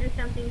live through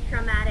something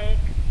traumatic.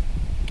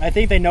 I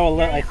think they know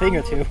That a thing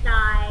or two. almost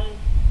died.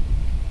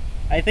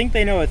 I think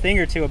they know a thing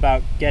or two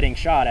about getting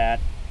shot at,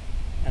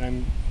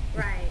 and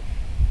Right.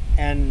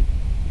 and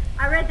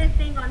I read this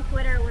thing on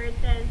Twitter where it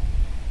says,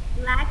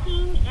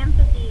 lacking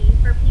empathy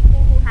for people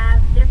who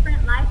have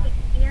different life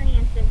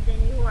experiences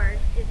than yours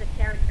is a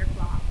character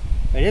flaw.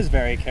 it is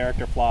very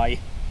character flawy.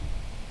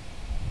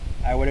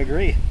 I would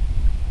agree.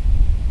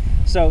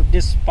 So,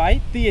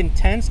 despite the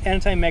intense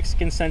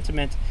anti-Mexican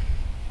sentiment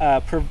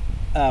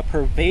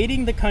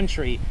pervading the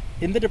country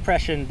in the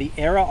Depression, the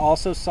era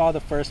also saw the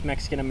first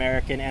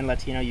Mexican-American and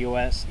Latino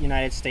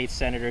United States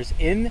senators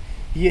in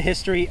the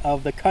history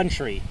of the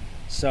country.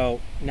 So,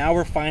 now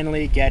we're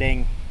finally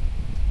getting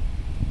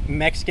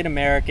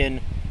Mexican-American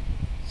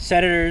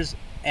senators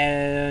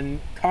and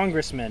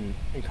congressmen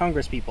and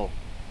congresspeople.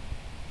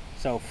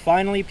 So,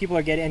 finally, people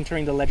are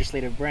entering the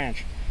legislative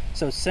branch.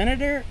 So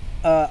Senator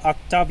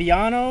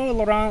Octaviano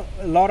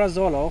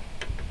Lorenzolo,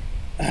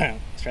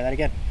 let's try that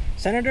again.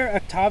 Senator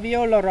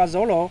Octavio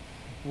Lorenzolo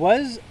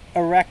was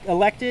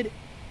elected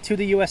to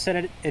the U.S.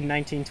 Senate in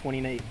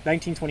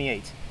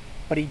 1928,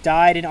 but he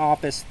died in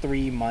office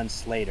 3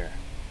 months later.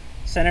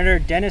 Senator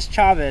Dennis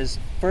Chavez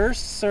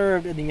first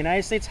served in the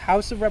United States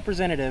House of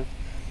Representatives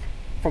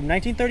from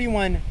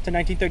 1931 to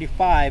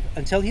 1935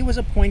 until he was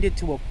appointed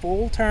to a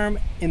full term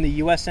in the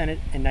U.S. Senate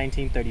in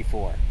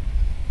 1934.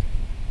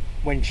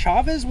 When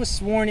Chavez was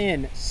sworn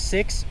in,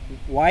 6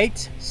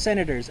 white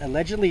senators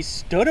allegedly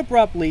stood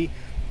abruptly,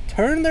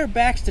 turned their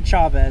backs to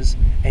Chavez,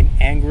 and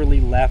angrily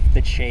left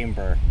the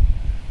chamber.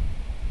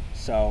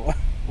 So,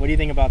 what do you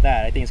think about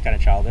that? I think it's kind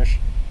of childish.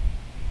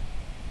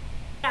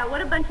 Yeah,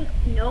 what a bunch of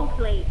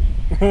snowflakes.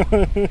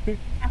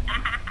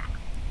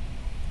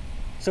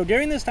 So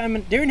during his time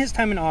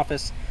in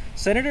office,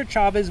 Senator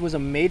Chavez was a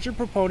major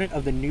proponent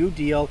of the New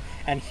Deal,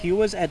 and he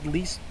was at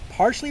least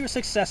partially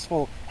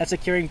successful at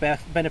securing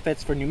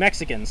benefits for New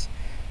Mexicans.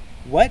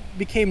 What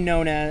became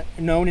known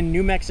in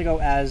New Mexico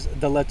as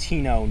the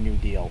Latino New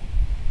Deal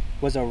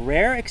was a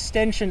rare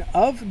extension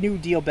of New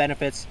Deal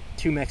benefits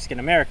to Mexican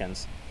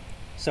Americans.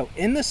 So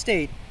in the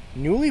state,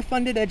 newly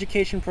funded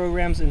education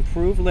programs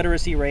improved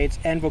literacy rates,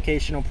 and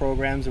vocational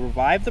programs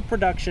revived the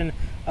production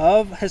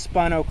of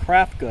Hispano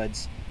craft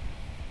goods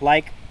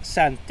like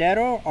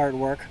Santero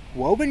artwork,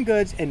 woven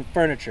goods, and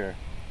furniture.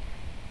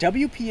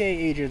 WPA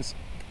agents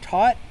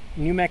taught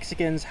New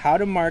Mexicans how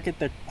to market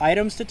their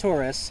items to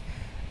tourists.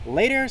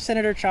 Later,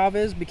 Senator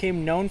Chavez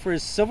became known for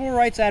his civil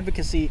rights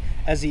advocacy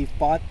as he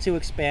fought to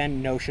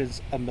expand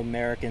notions of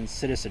American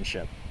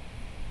citizenship.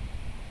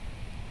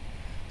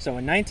 So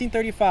in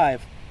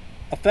 1935,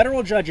 a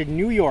federal judge in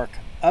New York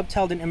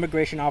upheld an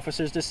immigration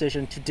officer's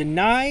decision to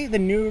deny the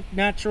new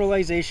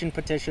naturalization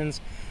petitions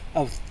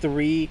of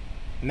 3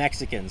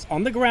 Mexicans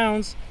on the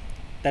grounds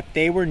that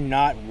they were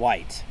not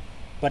white,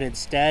 but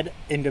instead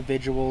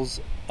individuals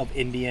of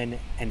Indian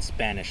and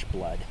Spanish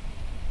blood.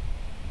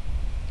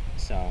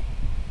 So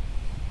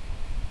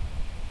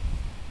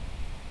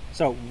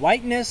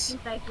whiteness.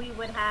 Seems like we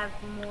would have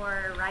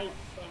more rights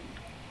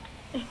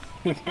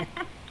then.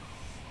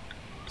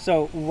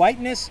 So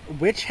whiteness,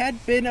 which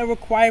had been a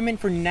requirement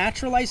for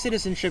naturalized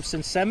citizenship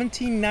since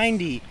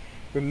 1790,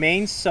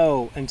 remained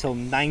so until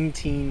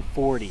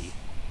 1940.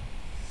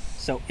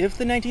 So if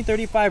the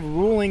 1935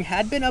 ruling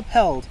had been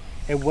upheld,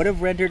 it would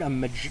have rendered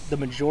the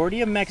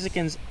majority of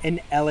Mexicans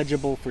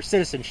ineligible for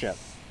citizenship.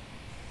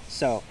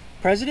 So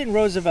President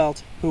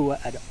Roosevelt, who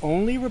had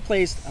only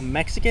replaced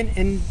Mexican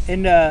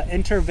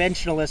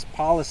interventionist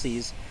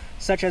policies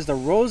such as the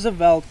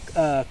Roosevelt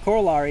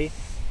Corollary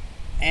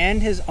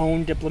and his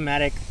own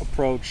diplomatic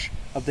approach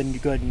of the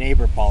Good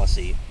Neighbor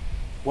policy,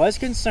 was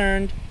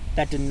concerned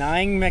that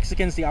denying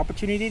Mexicans the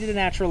opportunity to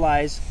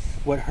naturalize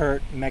would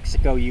hurt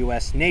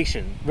Mexico-U.S.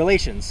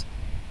 relations.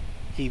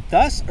 He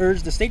thus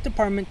urged the State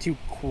Department to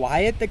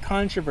quiet the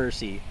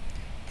controversy,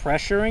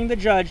 pressuring the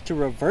judge to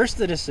reverse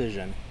the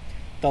decision.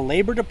 The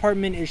Labor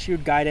Department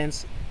issued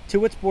guidance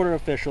to its border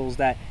officials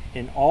that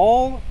in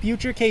all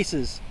future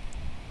cases,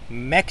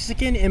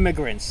 Mexican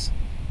immigrants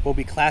will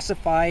be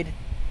classified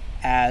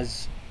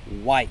as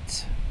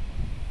white.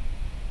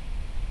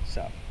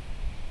 So,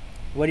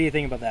 what do you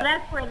think about that? Well,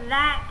 that's where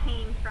that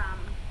came from.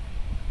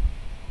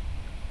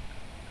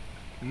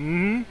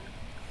 Mm-hmm.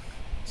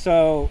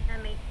 So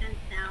That makes sense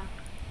now.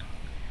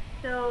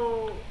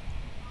 So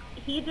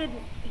he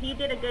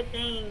did a good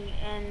thing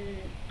in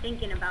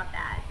thinking about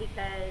that,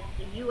 because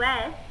the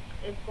U.S.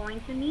 is going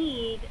to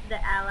need the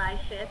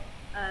allyship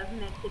of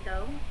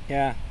Mexico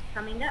Yeah.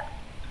 coming up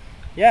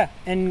Yeah,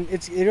 and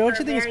don't for you a think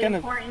it's very kind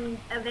of important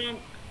event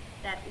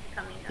that is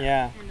coming up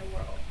Yeah. in the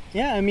world.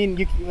 Yeah, I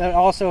mean,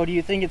 also, do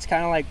you think it's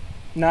kind of like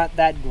not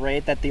that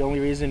great that the only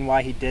reason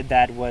why he did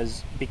that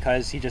was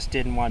because he just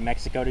didn't want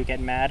Mexico to get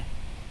mad?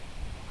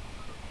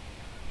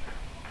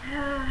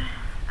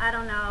 I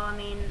don't know. I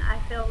mean, I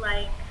feel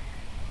like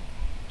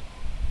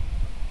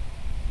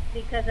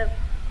because of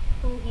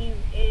who he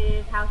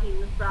is, how he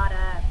was brought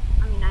up,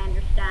 I mean, I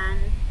understand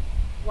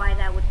why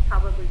that would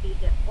probably be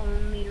the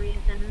only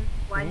reason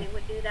why Mhm. he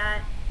would do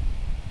that,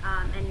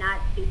 and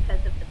not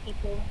because of the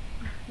people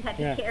that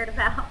he Yeah. cared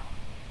about.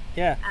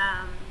 Yeah.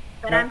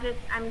 But No.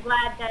 I'm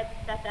glad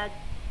that's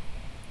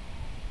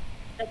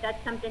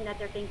something that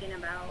they're thinking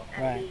about,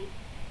 at Right. least.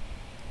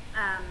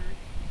 Um,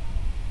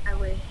 I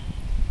wish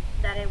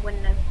that it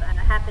wouldn't have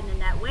happened in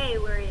that way,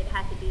 where it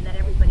had to be that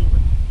everybody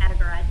was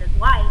categorized as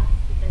white,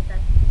 because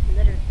that's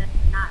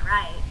not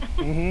right.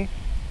 Hmm.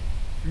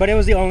 But it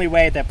was the only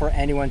way that for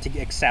anyone to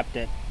accept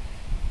it,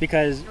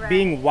 because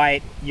being Right.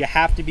 white, you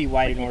have to be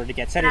white Which in is order to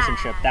get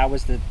citizenship. sad. That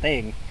was the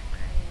thing.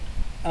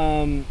 Right.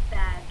 Um,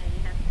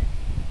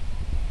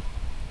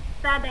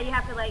 Sad that you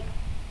have to like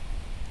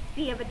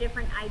be of a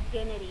different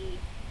identity,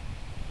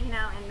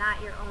 and not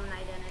your own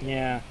identity.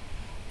 yeah.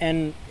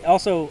 And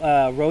also,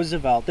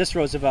 Roosevelt, this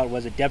Roosevelt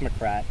was a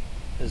Democrat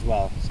as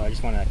well, so I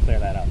just want to clear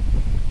that up.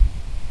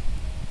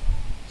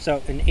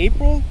 So in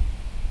April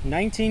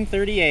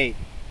 1938,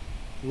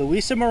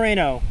 Luisa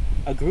Moreno,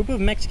 a group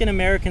of Mexican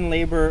American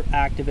labor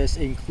activists,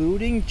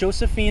 including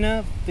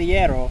Josefina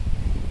Fierro,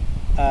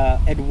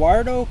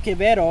 Eduardo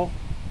Quevedo,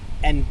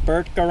 and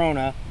Bert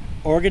Garona,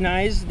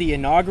 organized the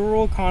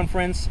inaugural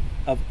conference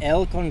of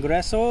El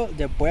Congreso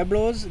de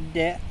Pueblos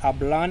de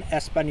Habla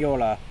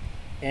Española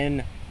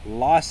in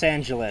Los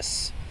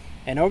Angeles,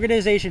 an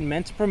organization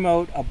meant to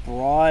promote a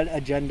broad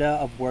agenda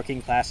of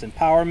working class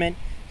empowerment,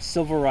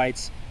 civil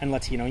rights, and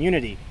Latino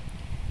unity.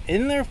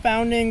 In their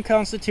founding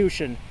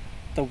constitution,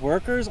 the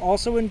workers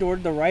also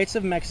endorsed the rights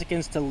of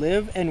Mexicans to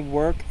live and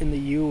work in the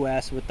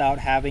U.S. without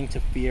having to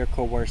fear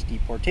coerced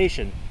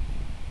deportation.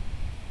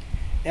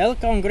 El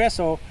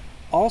Congreso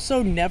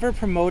also never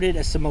promoted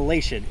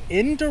assimilation,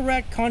 in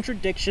direct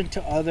contradiction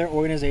to other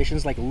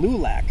organizations like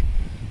LULAC,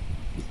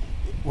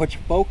 which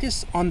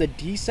focus on the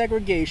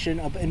desegregation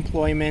of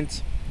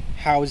employment,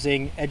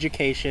 housing,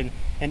 education,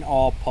 and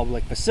all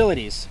public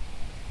facilities.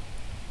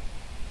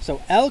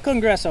 So El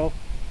Congreso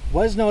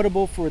was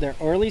notable for their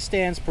early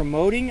stance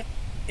promoting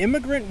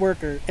immigrant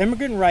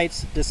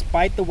rights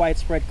despite the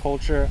widespread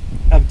culture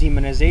of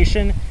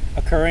demonization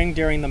occurring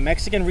during the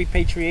Mexican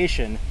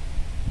repatriation.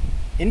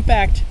 In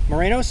fact,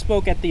 Moreno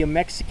spoke at the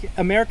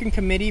American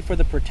Committee for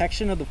the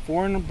Protection of the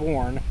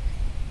Foreign-Born,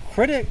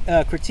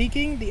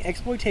 critiquing the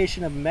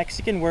exploitation of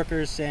Mexican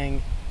workers,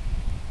 saying,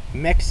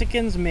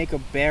 "Mexicans make a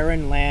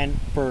barren land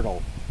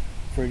fertile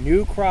for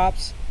new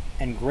crops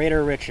and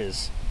greater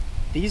riches.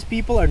 These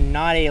people are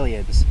not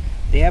aliens.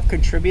 They have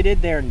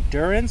contributed their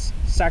endurance,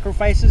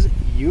 sacrifices,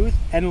 youth,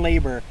 and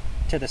labor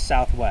to the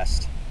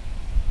Southwest."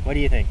 What do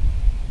you think?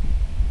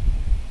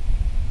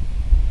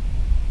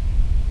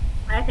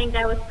 I think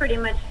that was pretty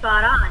much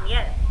spot on.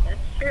 Yes, that's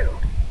true.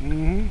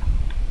 Mm-hmm.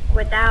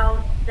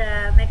 Without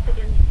the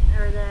Mexicans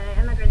or the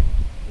immigrants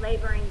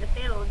laboring the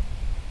fields,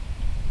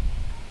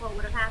 what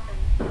would have happened?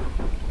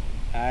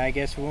 I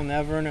guess we'll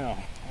never know.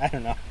 I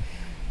don't know.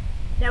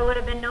 There would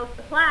have been no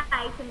supply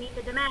to meet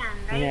the demand,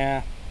 right?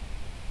 Yeah.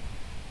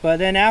 But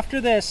then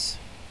after this,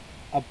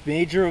 a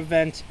major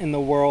event in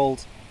the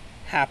world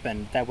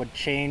happened that would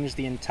change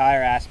the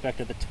entire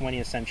aspect of the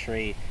 20th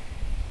century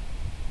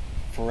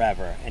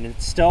forever. And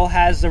it still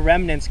has the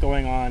remnants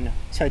going on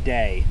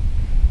today.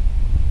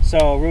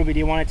 So, Ruby, do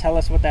you want to tell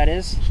us what that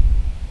is?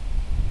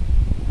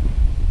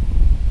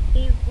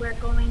 We're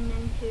going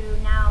into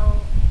now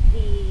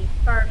the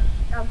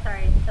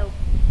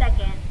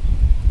Second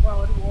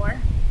World War.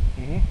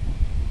 Mm-hmm.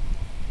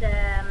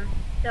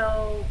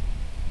 So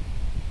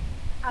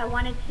I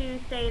wanted to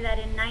say that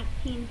in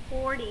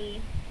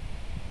 1940,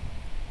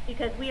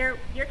 because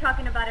you're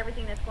talking about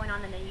everything that's going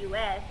on in the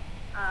U.S.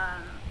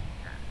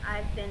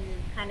 I've been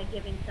kind of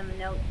giving some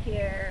notes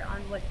here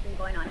on what's been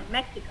going on in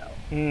Mexico,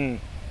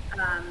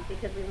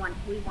 because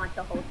we want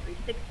the whole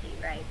 360,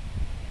 right?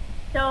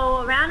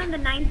 So around in the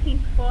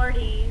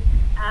 1940s,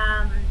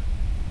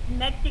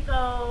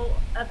 Mexico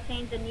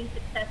obtains a new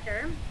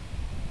successor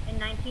in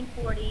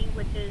 1940,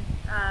 which is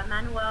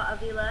Manuel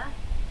Avila,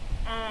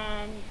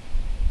 and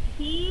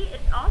he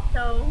is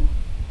also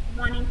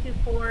wanting to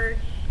forge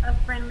a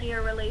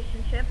friendlier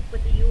relationship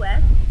with the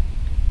U.S.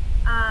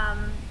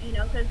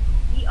 Because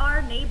we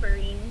are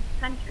neighboring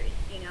countries,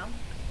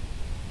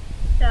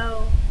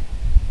 So,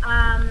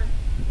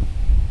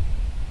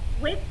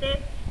 with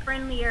this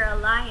friendlier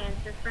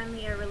alliance or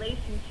friendlier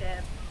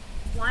relationship,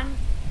 once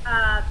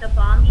the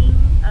bombing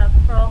of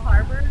Pearl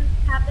Harbor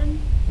happened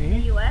in the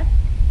U.S.,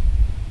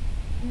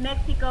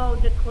 Mexico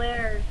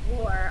declares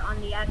war on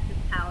the Axis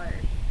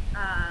powers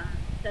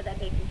so that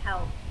they can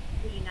help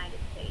the United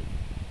States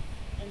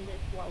in this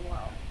World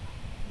War.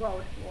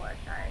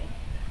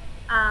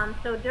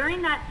 So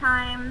during that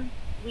time,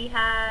 we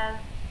have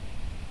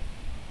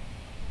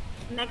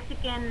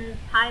Mexican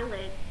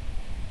pilots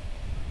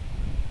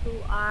who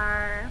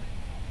are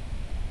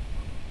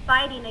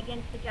fighting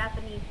against the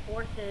Japanese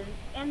forces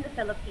in the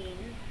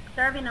Philippines,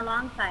 serving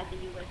alongside the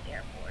U.S.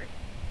 Air Force.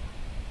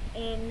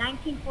 In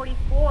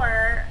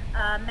 1944,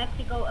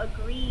 Mexico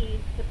agrees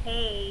to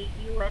pay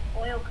U.S.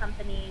 oil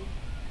companies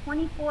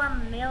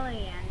 $24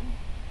 million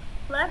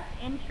plus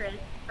interest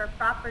for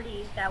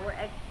properties that were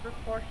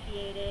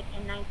expropriated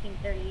in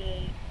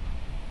 1938.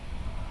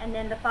 And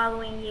then the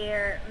following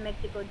year,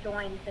 Mexico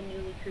joins the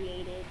newly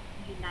created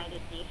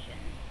United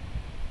Nations.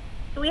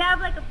 So we have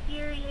like a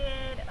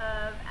period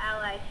of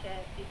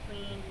allyship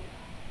between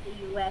the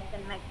U.S.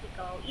 and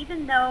Mexico,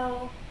 even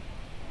though,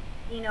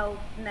 you know,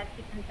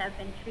 Mexicans have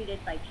been treated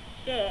like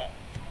shit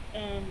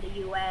in the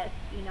U.S.,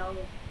 you know,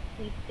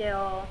 we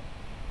still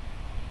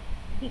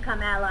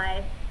become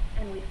allies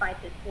and we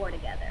fight this war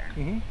together.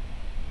 Mm-hmm.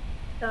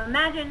 So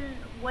imagine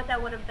what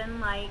that would have been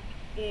like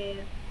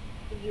if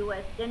the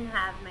U.S. didn't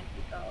have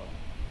Mexico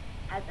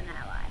as an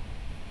ally.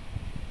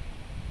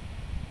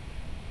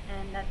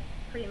 And that's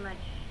pretty much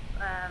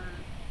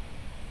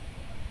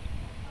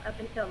up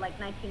until like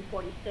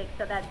 1946.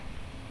 So that's,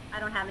 I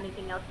don't have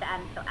anything else to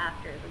add until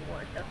after the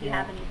war. So if you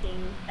have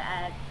anything to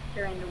add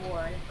during the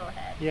war, then go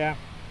ahead. Yeah.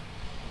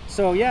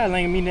 So yeah,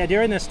 like, I mean,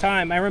 during this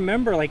time, I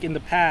remember like in the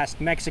past,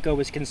 Mexico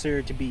was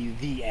considered to be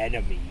the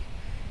enemy.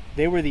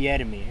 They were the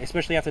enemy,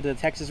 especially after the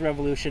Texas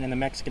Revolution and the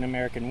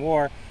Mexican-American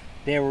War.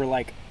 They were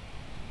like,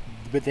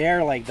 but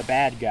they're like the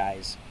bad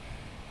guys.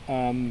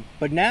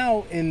 But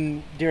now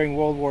during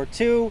World War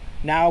II,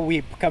 now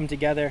we come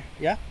together.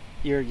 Yeah,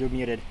 you're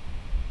muted.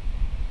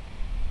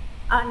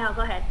 No,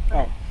 go ahead. Go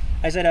ahead.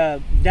 I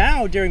said,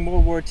 now during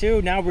World War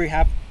II, now we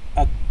have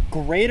a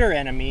greater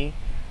enemy.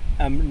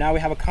 Now we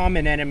have a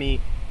common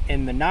enemy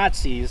in the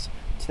Nazis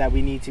that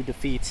we need to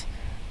defeat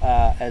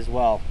as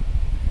well.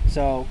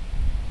 So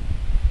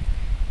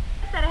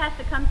that it has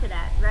to come to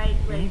that, right?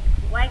 Like,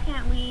 why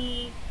can't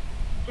we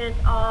just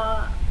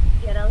all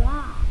get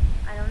along?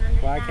 I don't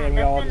understand. Why can't we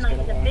all just get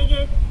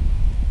along?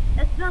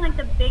 That's been like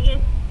the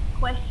biggest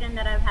question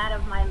that I've had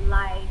of my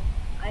life,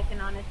 I can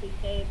honestly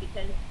say,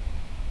 because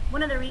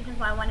one of the reasons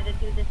why I wanted to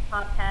do this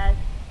podcast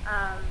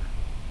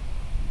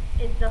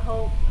is the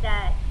hope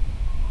that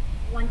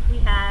once we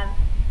have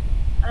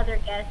other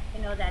guests,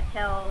 you know, that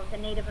tell the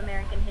Native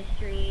American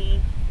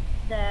history,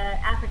 the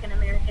African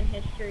American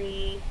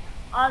history,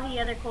 all the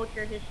other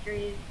culture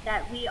histories,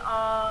 that we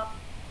all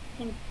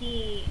can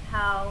see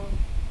how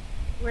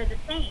we're the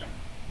same.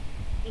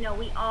 You know,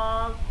 we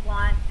all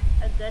want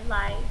a good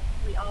life.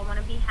 We all want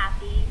to be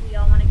happy. We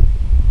all want to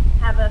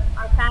have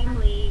our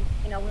family.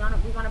 You know, we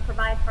want to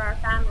provide for our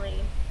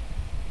family.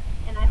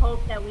 And I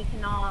hope that we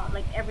can all,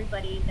 like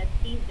everybody that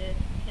sees this,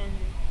 can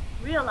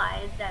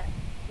realize that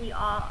we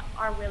all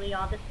are really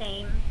all the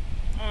same,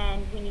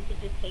 and we need to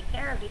just take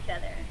care of each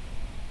other,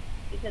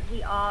 because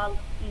we all,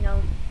 you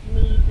know,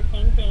 need the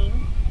same things,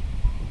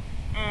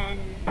 and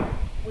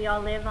we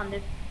all live on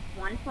this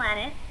one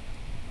planet,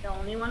 the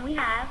only one we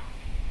have,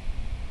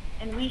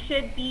 and we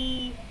should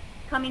be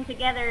coming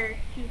together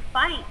to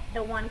fight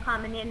the one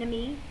common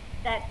enemy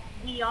that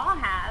we all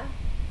have,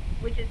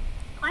 which is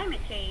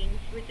climate change,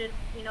 which is,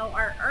 you know,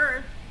 our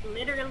Earth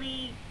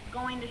literally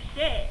going to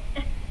shit.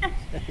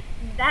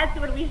 That's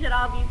what we should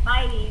all be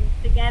fighting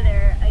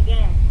together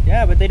again.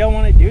 Yeah, but they don't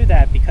want to do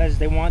that because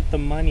they want the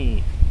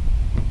money.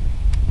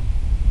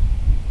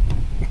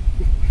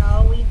 It's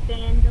always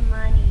been the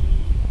money.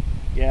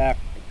 Yeah.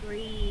 The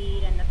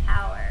greed and the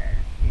power.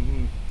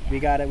 Mm-hmm.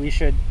 Yeah. We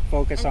should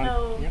focus on.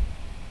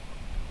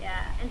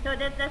 Yeah, and so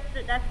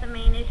that's the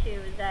main issue,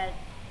 is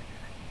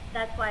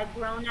that's why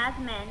grown as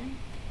men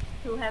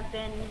who have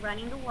been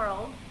running the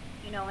world,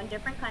 you know, in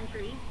different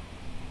countries,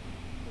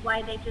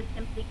 why they just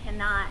simply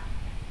cannot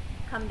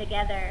come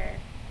together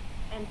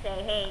and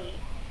say, hey,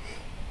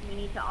 we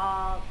need to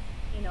all,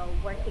 you know,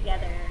 work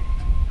together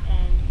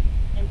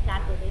and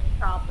tackle this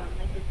problem,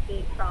 like this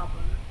big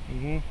problem.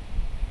 Mm-hmm.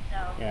 So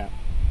yeah,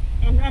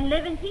 and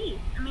live in peace.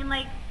 I mean,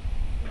 like,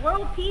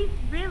 world peace,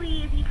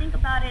 really, if you think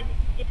about it,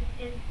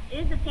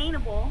 is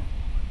attainable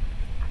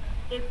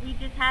if we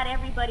just had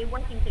everybody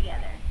working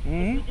together.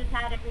 Mm-hmm. If we just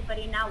had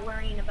everybody not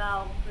worrying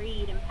about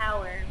greed and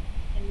power,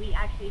 and we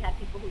actually had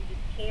people who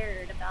just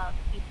cared about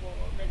the people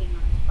living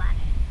on the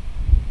planet.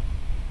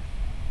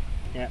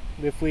 Yeah,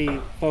 if we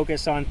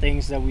focus on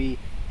things that we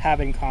have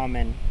in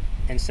common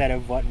instead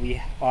of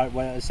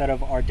instead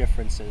of our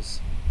differences.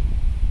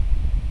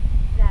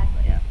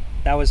 Exactly. Yeah,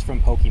 that was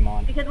from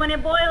Pokemon. Because when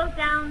it boils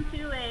down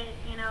to it,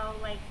 you know,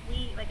 like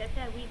I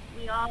said,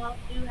 we all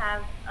do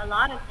have a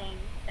lot of things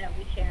that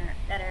we share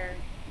that are,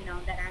 you know,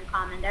 that are in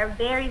common. There are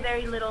very,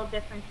 very little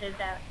differences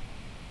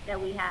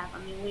that we have. I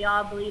mean, we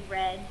all bleed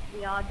red.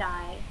 We all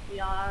die. We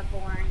all are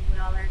born. We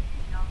all are,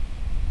 you know,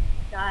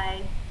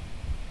 die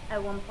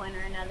at one point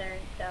or another.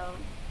 So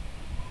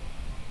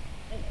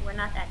We're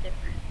not that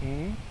different.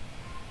 Mm-hmm.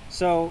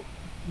 So,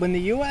 when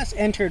the U.S.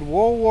 entered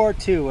World War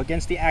II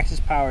against the Axis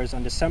powers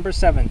on December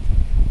 7th,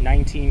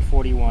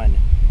 1941,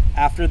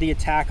 after the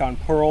attack on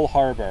Pearl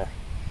Harbor,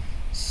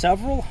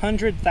 several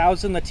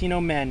 100,000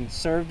 Latino men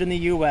served in the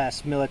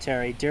U.S.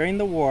 military during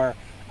the war,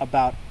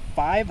 about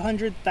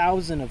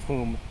 500,000 of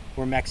whom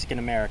were Mexican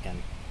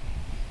American.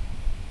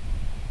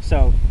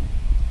 So,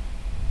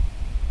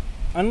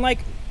 unlike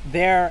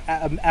their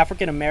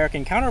African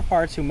American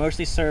counterparts who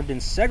mostly served in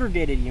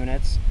segregated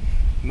units,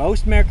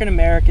 most Mexican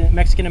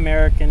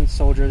American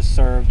soldiers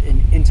served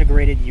in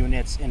integrated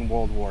units in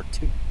World War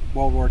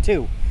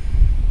II.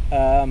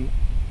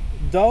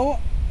 Though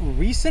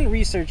recent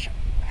research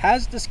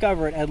has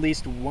discovered at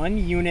least one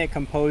unit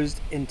composed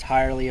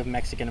entirely of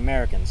Mexican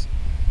Americans.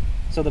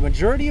 So the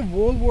majority of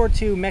World War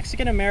II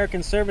Mexican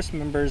American service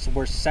members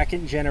were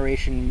second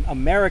generation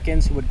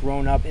Americans who had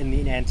grown up in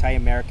the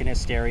anti-American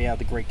hysteria of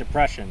the Great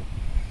Depression.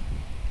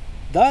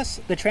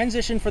 Thus, the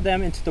transition for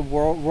them into the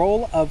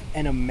role of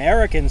an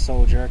American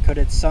soldier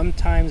could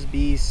sometimes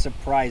be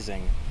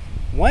surprising.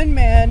 One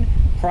man,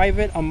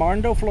 Private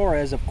Armando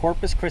Flores of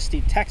Corpus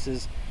Christi,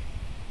 Texas,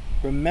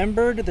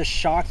 remembered the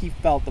shock he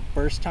felt the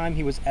first time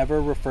he was ever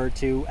referred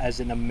to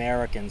as an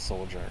American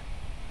soldier.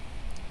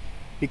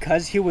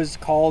 Because he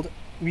recalled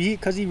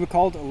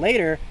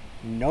later,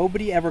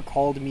 nobody ever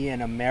called me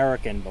an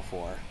American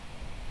before.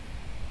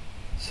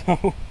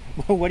 So,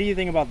 what do you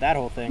think about that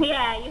whole thing?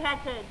 Yeah, you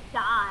had to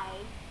die,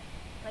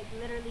 like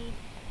literally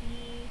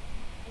be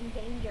in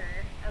danger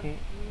of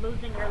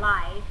losing your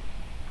life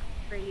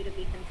for you to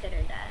be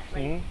considered that.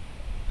 Like,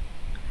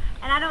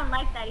 and I don't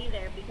like that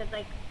either, because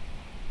like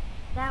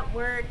that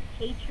word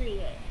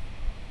patriot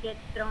gets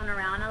thrown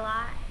around a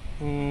lot.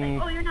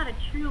 Like, oh, you're not a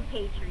true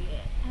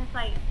patriot. And it's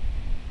like,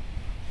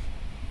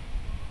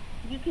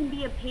 you can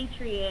be a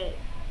patriot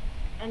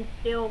and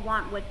still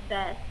want what's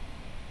best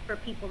for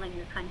people in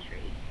your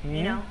country.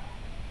 You know,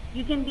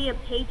 you can be a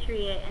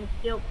patriot and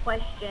still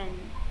question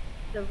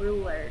the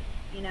rulers,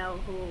 you know,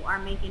 who are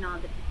making all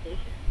the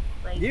decisions.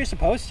 Like, you're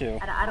supposed to.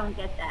 I don't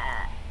get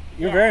that.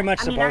 You're very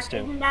much supposed to.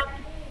 Isn't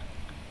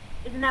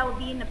that what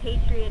being a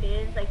patriot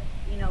is? Like,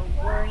 you know,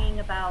 worrying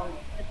about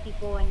the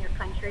people in your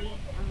country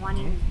and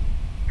wanting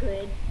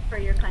good for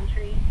your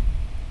country.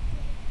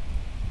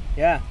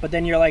 Yeah, but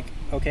then you're like,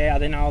 okay,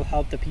 then I'll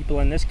help the people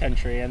in this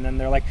country, and then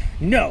they're like,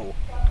 no,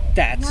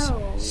 that's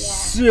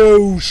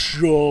socialism.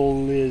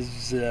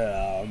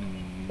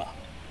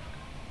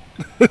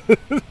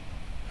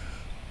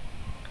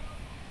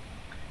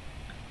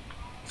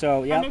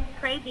 So yeah. And it's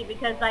crazy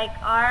because like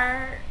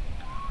our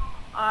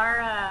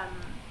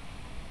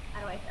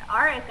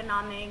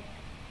economic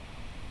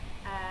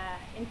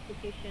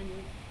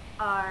institutions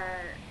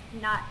are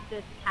not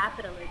just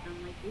capitalism.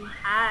 Like, we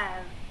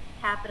have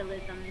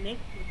capitalism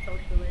mixed with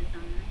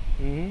socialism,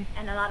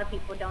 and a lot of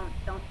people don't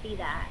see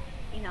that.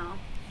 You know,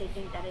 they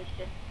think that it's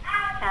just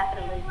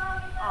capitalism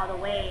all the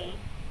way,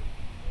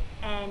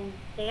 and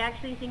they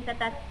actually think that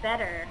that's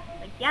better.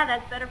 Like, yeah,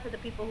 that's better for the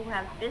people who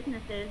have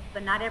businesses,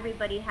 but not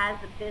everybody has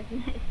a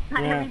business.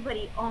 Not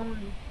everybody owns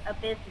a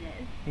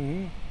business,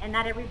 and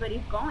not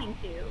everybody's going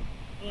to,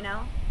 you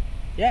know?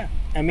 Yeah,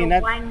 I mean, so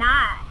why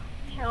not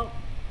help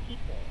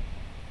people?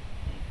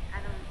 I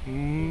don't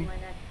see why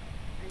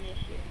that's an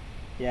issue.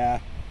 Yeah.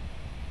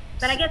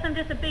 But I guess I'm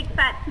just a big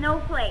fat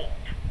snowflake.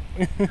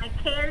 I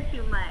care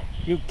too much.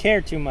 You care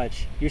too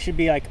much. You should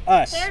be like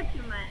us, care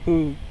too much,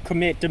 who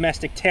commit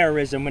domestic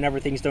terrorism whenever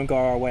things don't go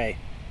our way.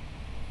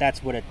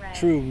 That's what a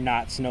true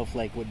not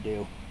snowflake would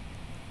do.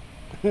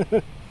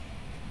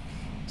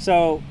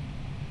 So,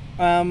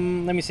 let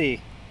me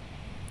see.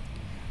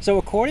 So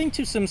according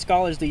to some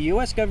scholars, the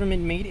U.S.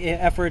 government made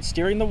efforts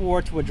during the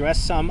war to address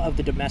some of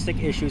the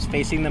domestic issues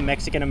facing the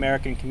Mexican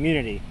American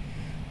community.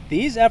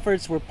 These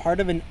efforts were part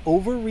of an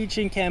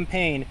overreaching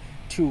campaign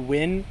to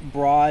win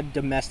broad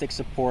domestic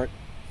support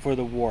for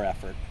the war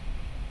effort.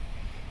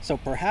 So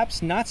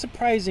perhaps not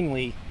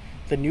surprisingly,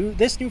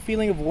 this new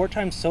feeling of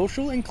wartime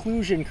social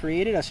inclusion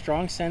created a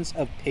strong sense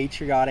of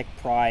patriotic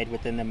pride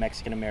within the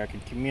Mexican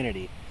American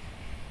community.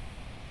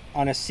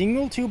 On a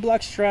single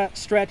 2-block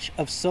stretch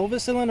of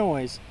Silvis,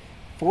 Illinois,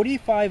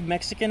 45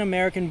 Mexican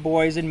American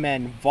boys and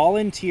men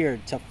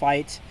volunteered to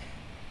fight.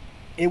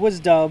 It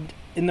was dubbed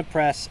in the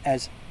press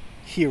as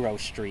Hero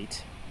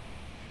Street.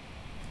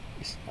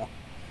 So.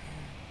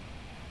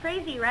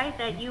 Crazy, right?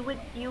 That you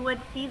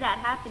would see that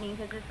happening,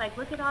 because it's like,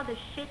 look at all the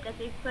shit that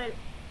they put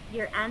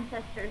your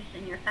ancestors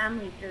and your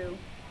family through,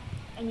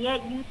 and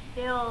yet you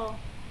still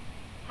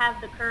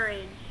have the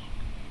courage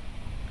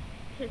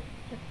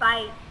to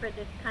fight for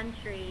this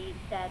country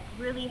that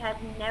really has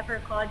never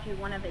called you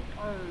one of its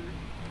own.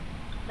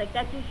 Like,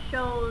 that just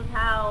shows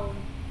how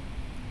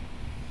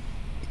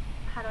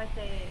do I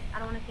say it? I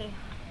don't want to say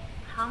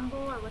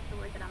humble, or what's the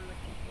word that I'm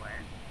looking for?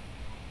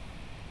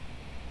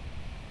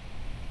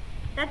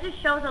 That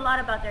just shows a lot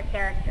about their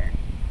character.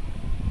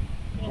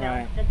 You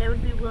know, that they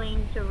would be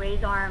willing to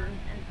raise arms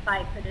and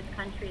fight for this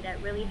country that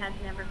really has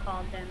never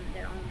called them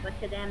their own. But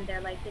to them,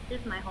 they're like, this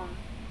is my home.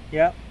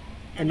 Yep.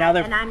 And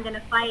I'm going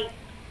to fight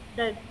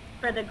the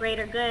for the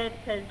greater good,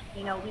 because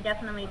we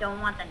definitely don't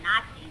want the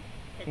Nazis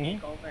to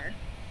take over.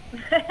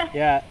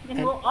 Yeah,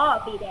 and we'll all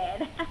be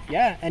dead.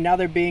 Yeah, and now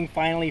they're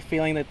finally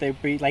feeling that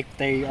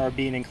they are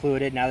being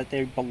included now that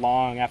they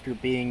belong after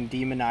being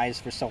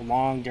demonized for so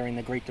long during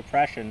the Great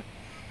Depression.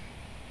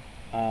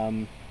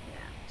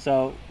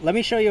 So let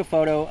me show you a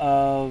photo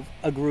of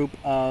a group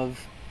of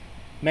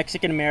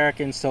Mexican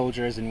American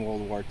soldiers in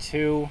World War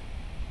II.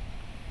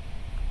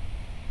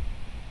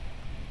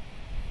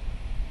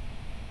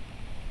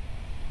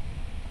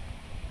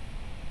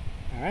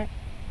 All right,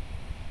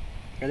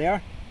 here they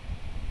are.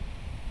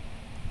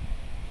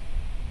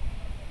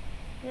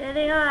 There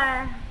they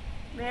are,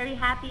 very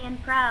happy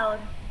and proud.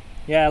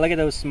 Yeah, look at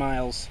those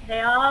smiles.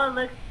 They're all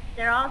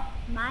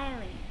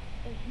smiling.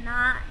 There's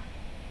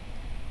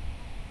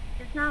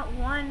not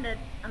one that,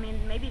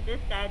 maybe this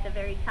guy at the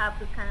very top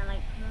was kind of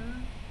like,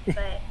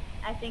 but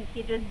I think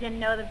he just didn't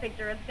know the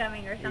picture was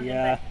coming or something.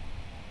 Yeah.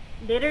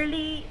 But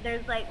literally,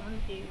 there's like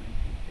 1, 2, 3,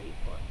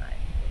 4, 5, 6.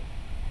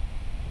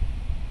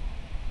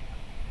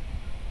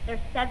 There's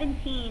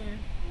 17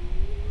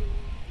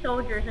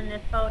 soldiers in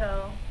this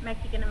photo,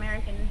 Mexican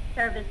American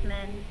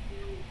servicemen,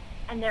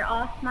 and they're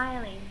all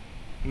smiling.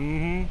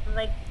 Mm-hmm.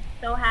 Like,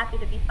 so happy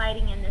to be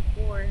fighting in this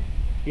war.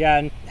 Yeah,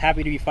 and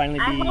happy to be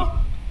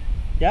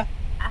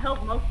I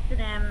hope most of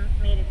them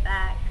made it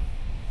back.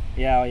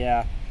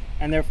 Yeah.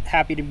 And they're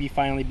happy to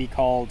finally be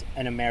called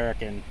an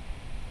American.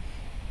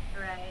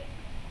 Right.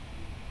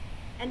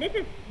 And this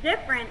is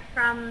different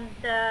from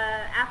the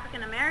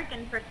African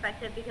American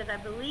perspective, because I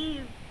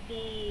believe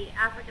the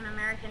African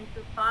Americans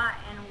who fought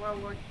in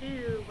World War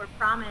II were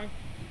promised,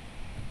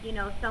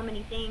 so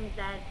many things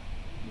that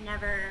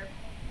never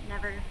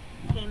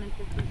came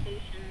into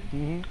fruition.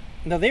 Mm-hmm.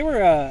 No, they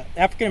were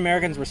African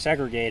Americans were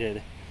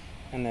segregated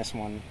in this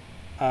one.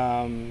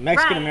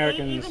 Mexican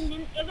Americans.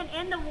 Even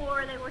in the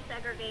war, they were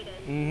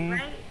segregated,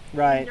 right?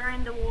 Right.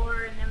 During the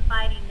war and them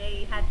fighting,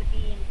 they had to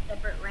be in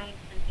separate ranks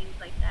and things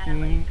like that.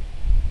 Mm-hmm.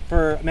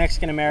 For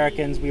Mexican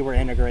Americans, we were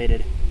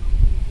integrated.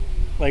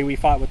 Like, we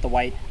fought with the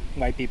white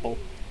people.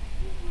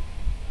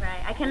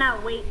 Right. I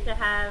cannot wait to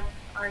have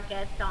our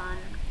guests on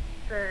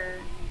for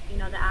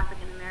the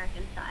African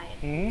American side.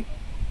 Mm-hmm.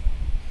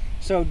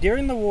 So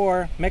during the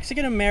war,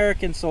 Mexican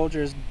American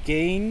soldiers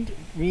gained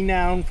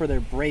renown for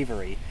their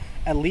bravery.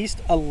 At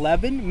least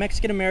 11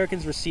 Mexican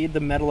Americans received the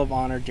Medal of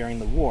Honor during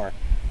the war.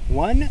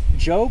 One,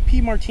 Joe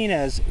P.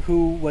 Martinez,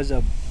 who was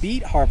a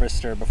beet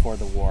harvester before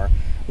the war,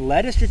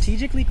 led a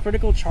strategically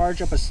critical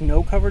charge up a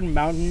snow-covered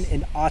mountain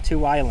in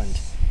Attu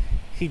Island.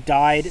 He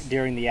died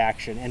during the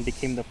action and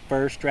became the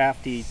first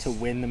draftee to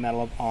win the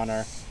Medal of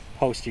Honor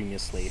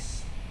posthumously.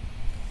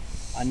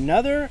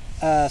 Another,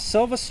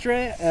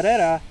 Silvestre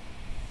Herrera,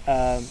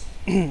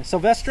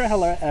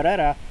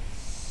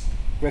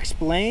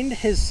 explained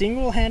his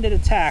single-handed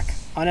attack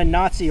on a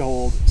Nazi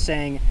hold,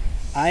 saying,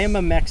 "I am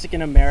a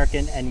Mexican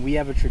American and we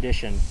have a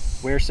tradition.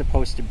 We're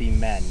supposed to be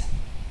men."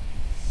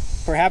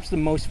 Perhaps the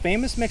most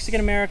famous Mexican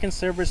American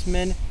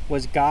serviceman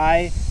was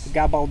Guy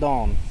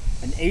Gabaldon,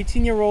 an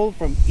 18-year-old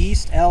from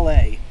East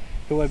LA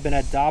who had been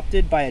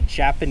adopted by a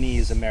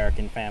Japanese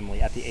American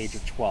family at the age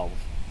of 12.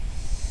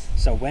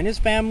 So when his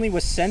family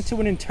was sent to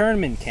an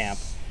internment camp,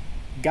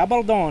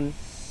 Gabaldon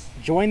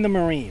joined the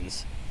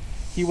Marines.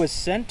 He was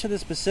sent to the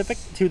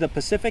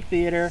Pacific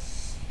Theater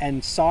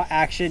and saw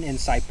action in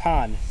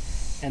Saipan.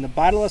 In the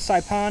Battle of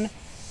Saipan,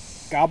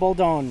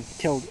 Gabaldon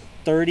killed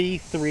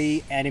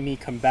 33 enemy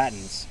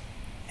combatants.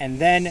 And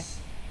then,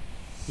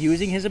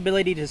 using his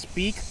ability to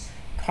speak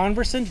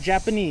conversant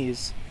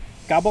Japanese,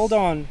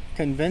 Gabaldon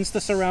convinced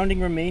the surrounding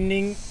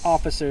remaining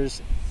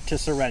officers to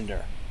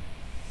surrender.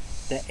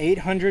 The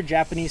 800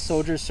 Japanese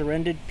soldiers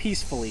surrendered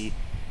peacefully,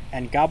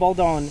 and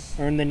Gabaldon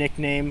earned the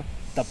nickname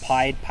the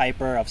Pied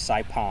Piper of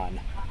Saipan.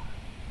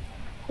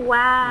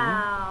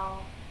 Wow,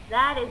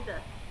 that is a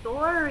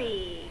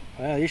story.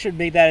 Well, you should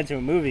make that into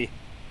a movie.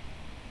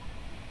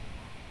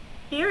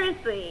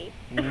 Seriously,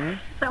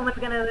 someone's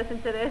gonna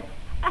listen to this.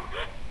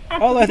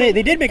 Oh, they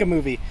did make a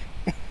movie.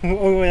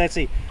 Oh, wait, let's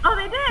see. Oh,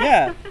 they did?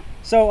 Yeah.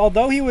 So,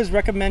 although he was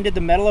recommended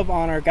the Medal of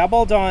Honor,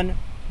 Gabaldon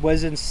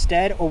was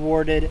instead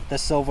awarded the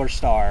Silver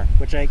Star,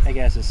 which I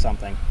guess is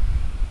something.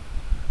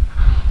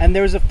 And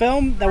there was a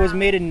film that was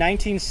made in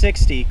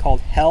 1960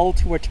 called Hell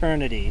to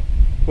Eternity,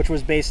 which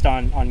was based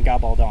on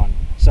Gabaldon.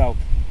 So,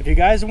 if you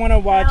guys want to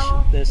watch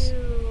this,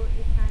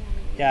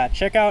 yeah,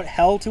 check out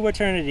Hell to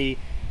Eternity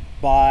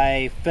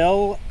by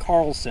Phil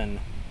Carlson.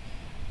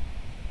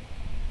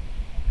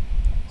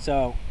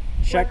 So,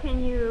 check.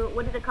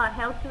 What is it called?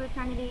 Hell to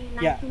Eternity,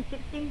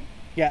 1960?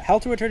 Yeah, Hell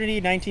to Eternity,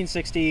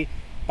 1960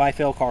 by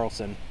Phil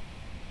Carlson.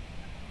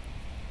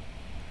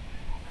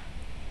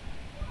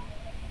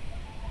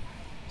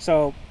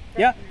 So,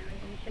 yeah.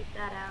 Check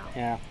that out.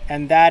 Yeah,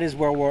 and that is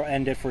where we'll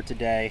end it for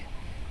today.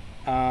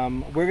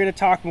 We're going to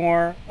talk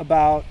more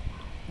about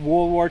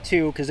World War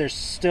II because there's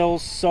still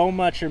so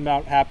much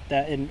about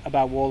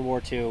World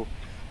War II.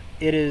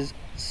 It is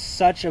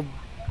such a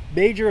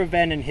major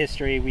event in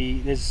history.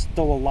 There's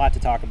still a lot to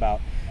talk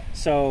about.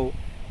 So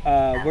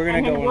We're gonna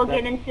and go then we'll into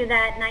get that. into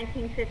that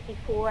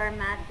 1954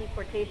 mass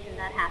deportation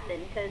that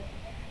happened, because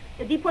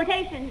the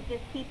deportations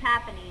just keep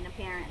happening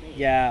apparently.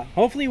 Yeah,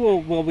 hopefully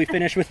we'll be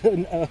finished with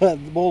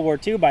World War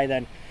II by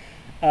then,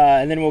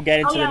 and then we'll get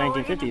into the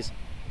 1950s.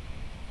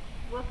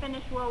 We'll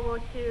finish World War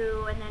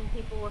II, and then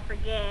people will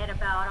forget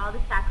about all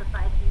the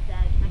sacrifices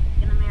that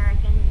Mexican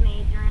Americans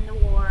made during the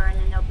war, and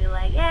then they'll be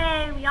like,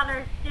 "Hey, y'all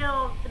are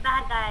still the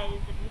bad guys,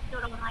 and we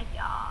still don't like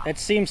y'all." That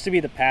seems to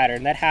be the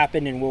pattern. That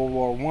happened in World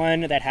War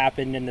I. That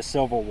happened in the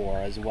Civil War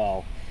as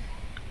well.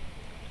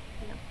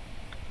 Yep.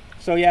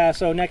 So yeah,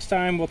 so next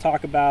time we'll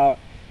talk about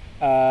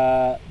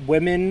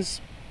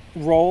women's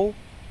role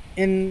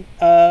in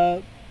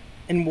the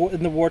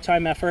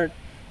wartime effort.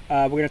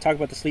 We're going to talk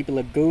about the Sleepy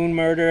Lagoon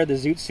murder, the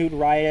Zoot Suit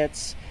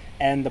riots,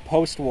 and the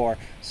post-war.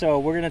 So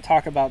we're going to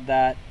talk about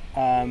that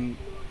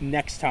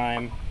next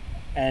time,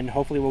 and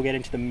hopefully we'll get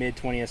into the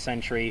mid-20th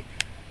century.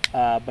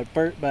 But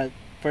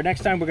for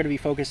next time, we're going to be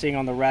focusing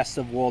on the rest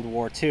of World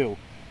War II.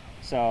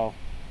 So,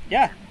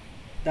 yeah,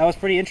 that was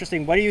pretty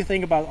interesting. What do you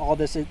think about all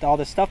this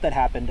stuff that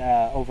happened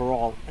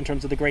overall in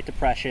terms of the Great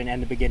Depression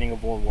and the beginning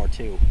of World War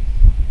II?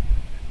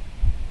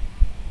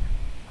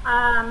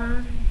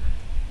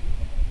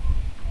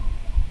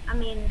 I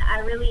mean,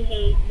 I really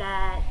hate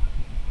that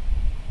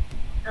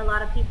a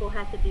lot of people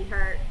had to be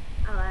hurt.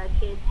 A lot of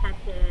kids had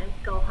to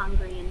go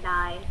hungry and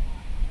die.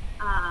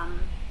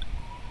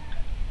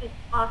 It's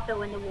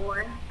also in the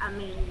war. I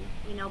mean,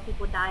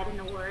 people died in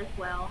the war as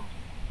well.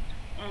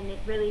 And it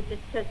really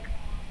just took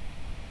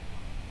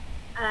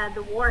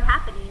the war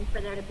happening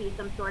for there to be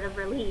some sort of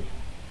relief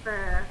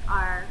for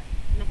our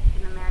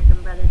Mexican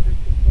American brothers and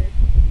sisters.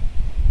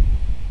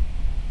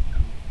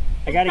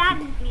 It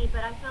saddens me,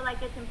 but I feel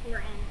like it's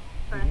important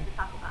for us to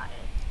talk about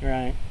it.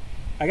 Right.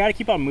 I got to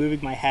keep on moving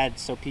my head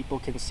so people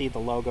can see the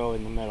logo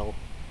in the middle.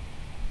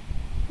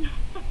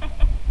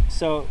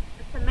 So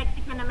it's a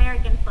Mexican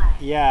American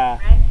flag. Yeah.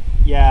 Right?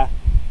 Yeah.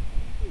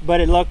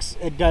 But it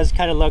does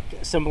kind of look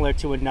similar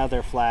to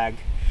another flag.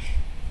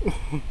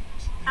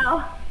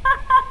 Oh.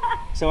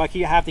 So I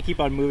have to keep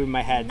on moving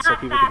my head Not so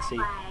people can see.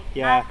 Flag.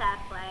 Yeah. Not that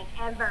flag.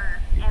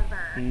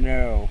 Ever.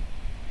 No.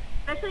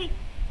 Especially,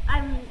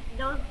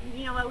 those,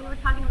 what we were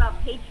talking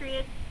about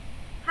patriots.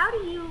 How do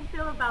you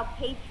feel about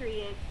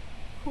patriots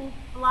who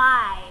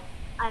fly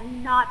a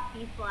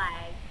Nazi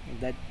flag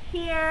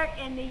here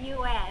in the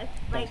U.S.?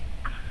 Like,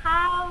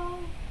 how,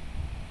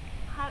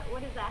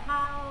 what is that?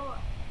 How,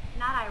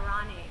 not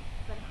ironic,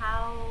 but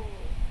how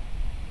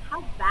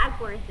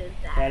backwards is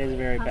that? That is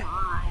very bad.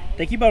 On.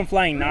 They keep on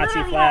flying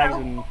Nazi flags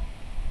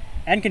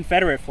and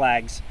Confederate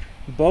flags,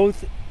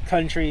 both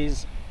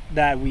countries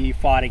that we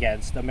fought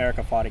against,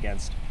 America fought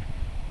against,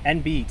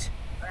 and beat.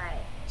 Right.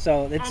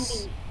 So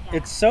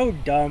it's so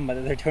dumb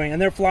what they're doing.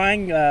 And they're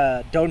flying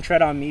Don't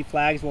Tread on Me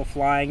flags while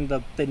flying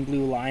the Thin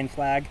Blue Line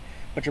flag,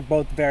 which are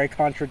both very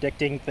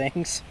contradicting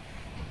things.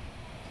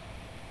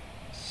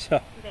 So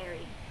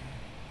very.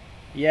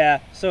 Yeah.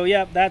 So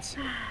yeah, that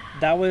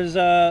was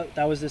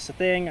this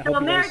thing. I So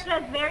hope America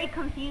is very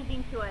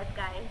confusing to us,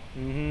 guys.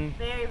 Mm-hmm.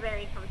 Very,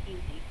 very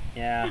confusing.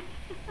 Yeah.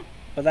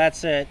 But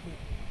that's it.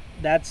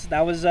 That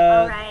was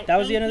right. That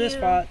was the end of this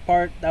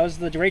part. That was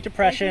the Great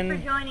Depression.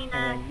 Thank you for joining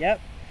us. Yep.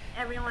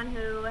 Everyone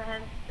who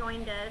has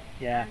joined us.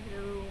 Yeah. And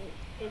who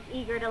is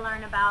eager to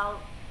learn about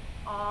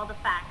all the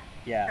facts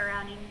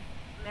surrounding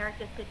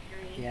America's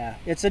history. Yeah.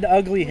 It's an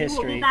ugly history.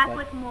 We will be back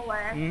with more.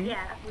 Mm-hmm.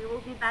 Yeah, we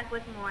will be back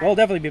with more. We'll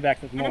definitely be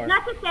back with more. And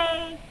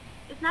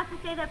it's not to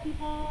say that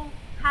people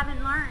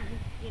haven't learned,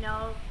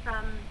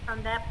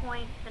 from that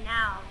point to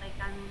now. Like,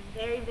 I'm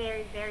very,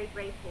 very, very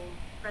grateful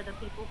for the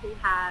people who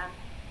have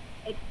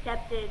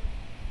accepted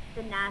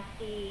the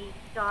nasty,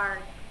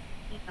 dark,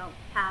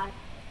 past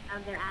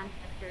of their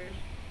ancestors,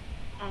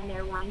 and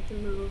they're wanting to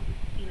move,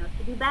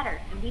 to do better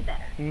and be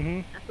better.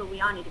 Mm-hmm. That's what we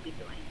all need to be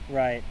doing.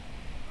 Right.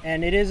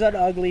 And it is an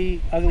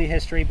ugly, ugly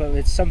history, but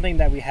it's something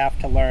that we have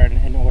to learn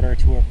in order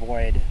to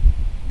avoid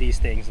these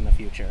things in the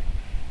future.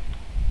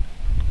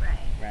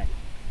 Right.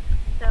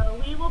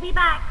 So we will be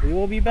back. We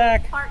will be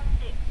back.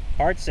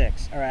 Part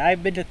 6. All right.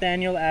 I've been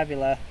Nathaniel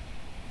Avila.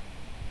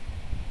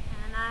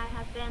 And I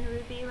have been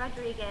Ruby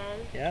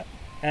Rodriguez. Yep.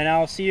 And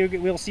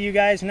we'll see you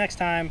guys next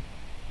time.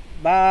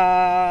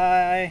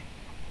 Bye.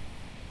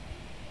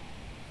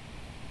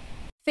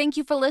 Thank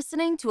you for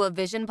listening to a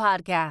Vision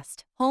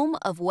podcast, home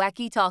of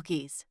Wacky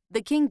Talkies,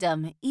 The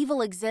Kingdom,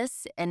 Evil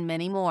Exists, and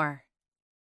many more.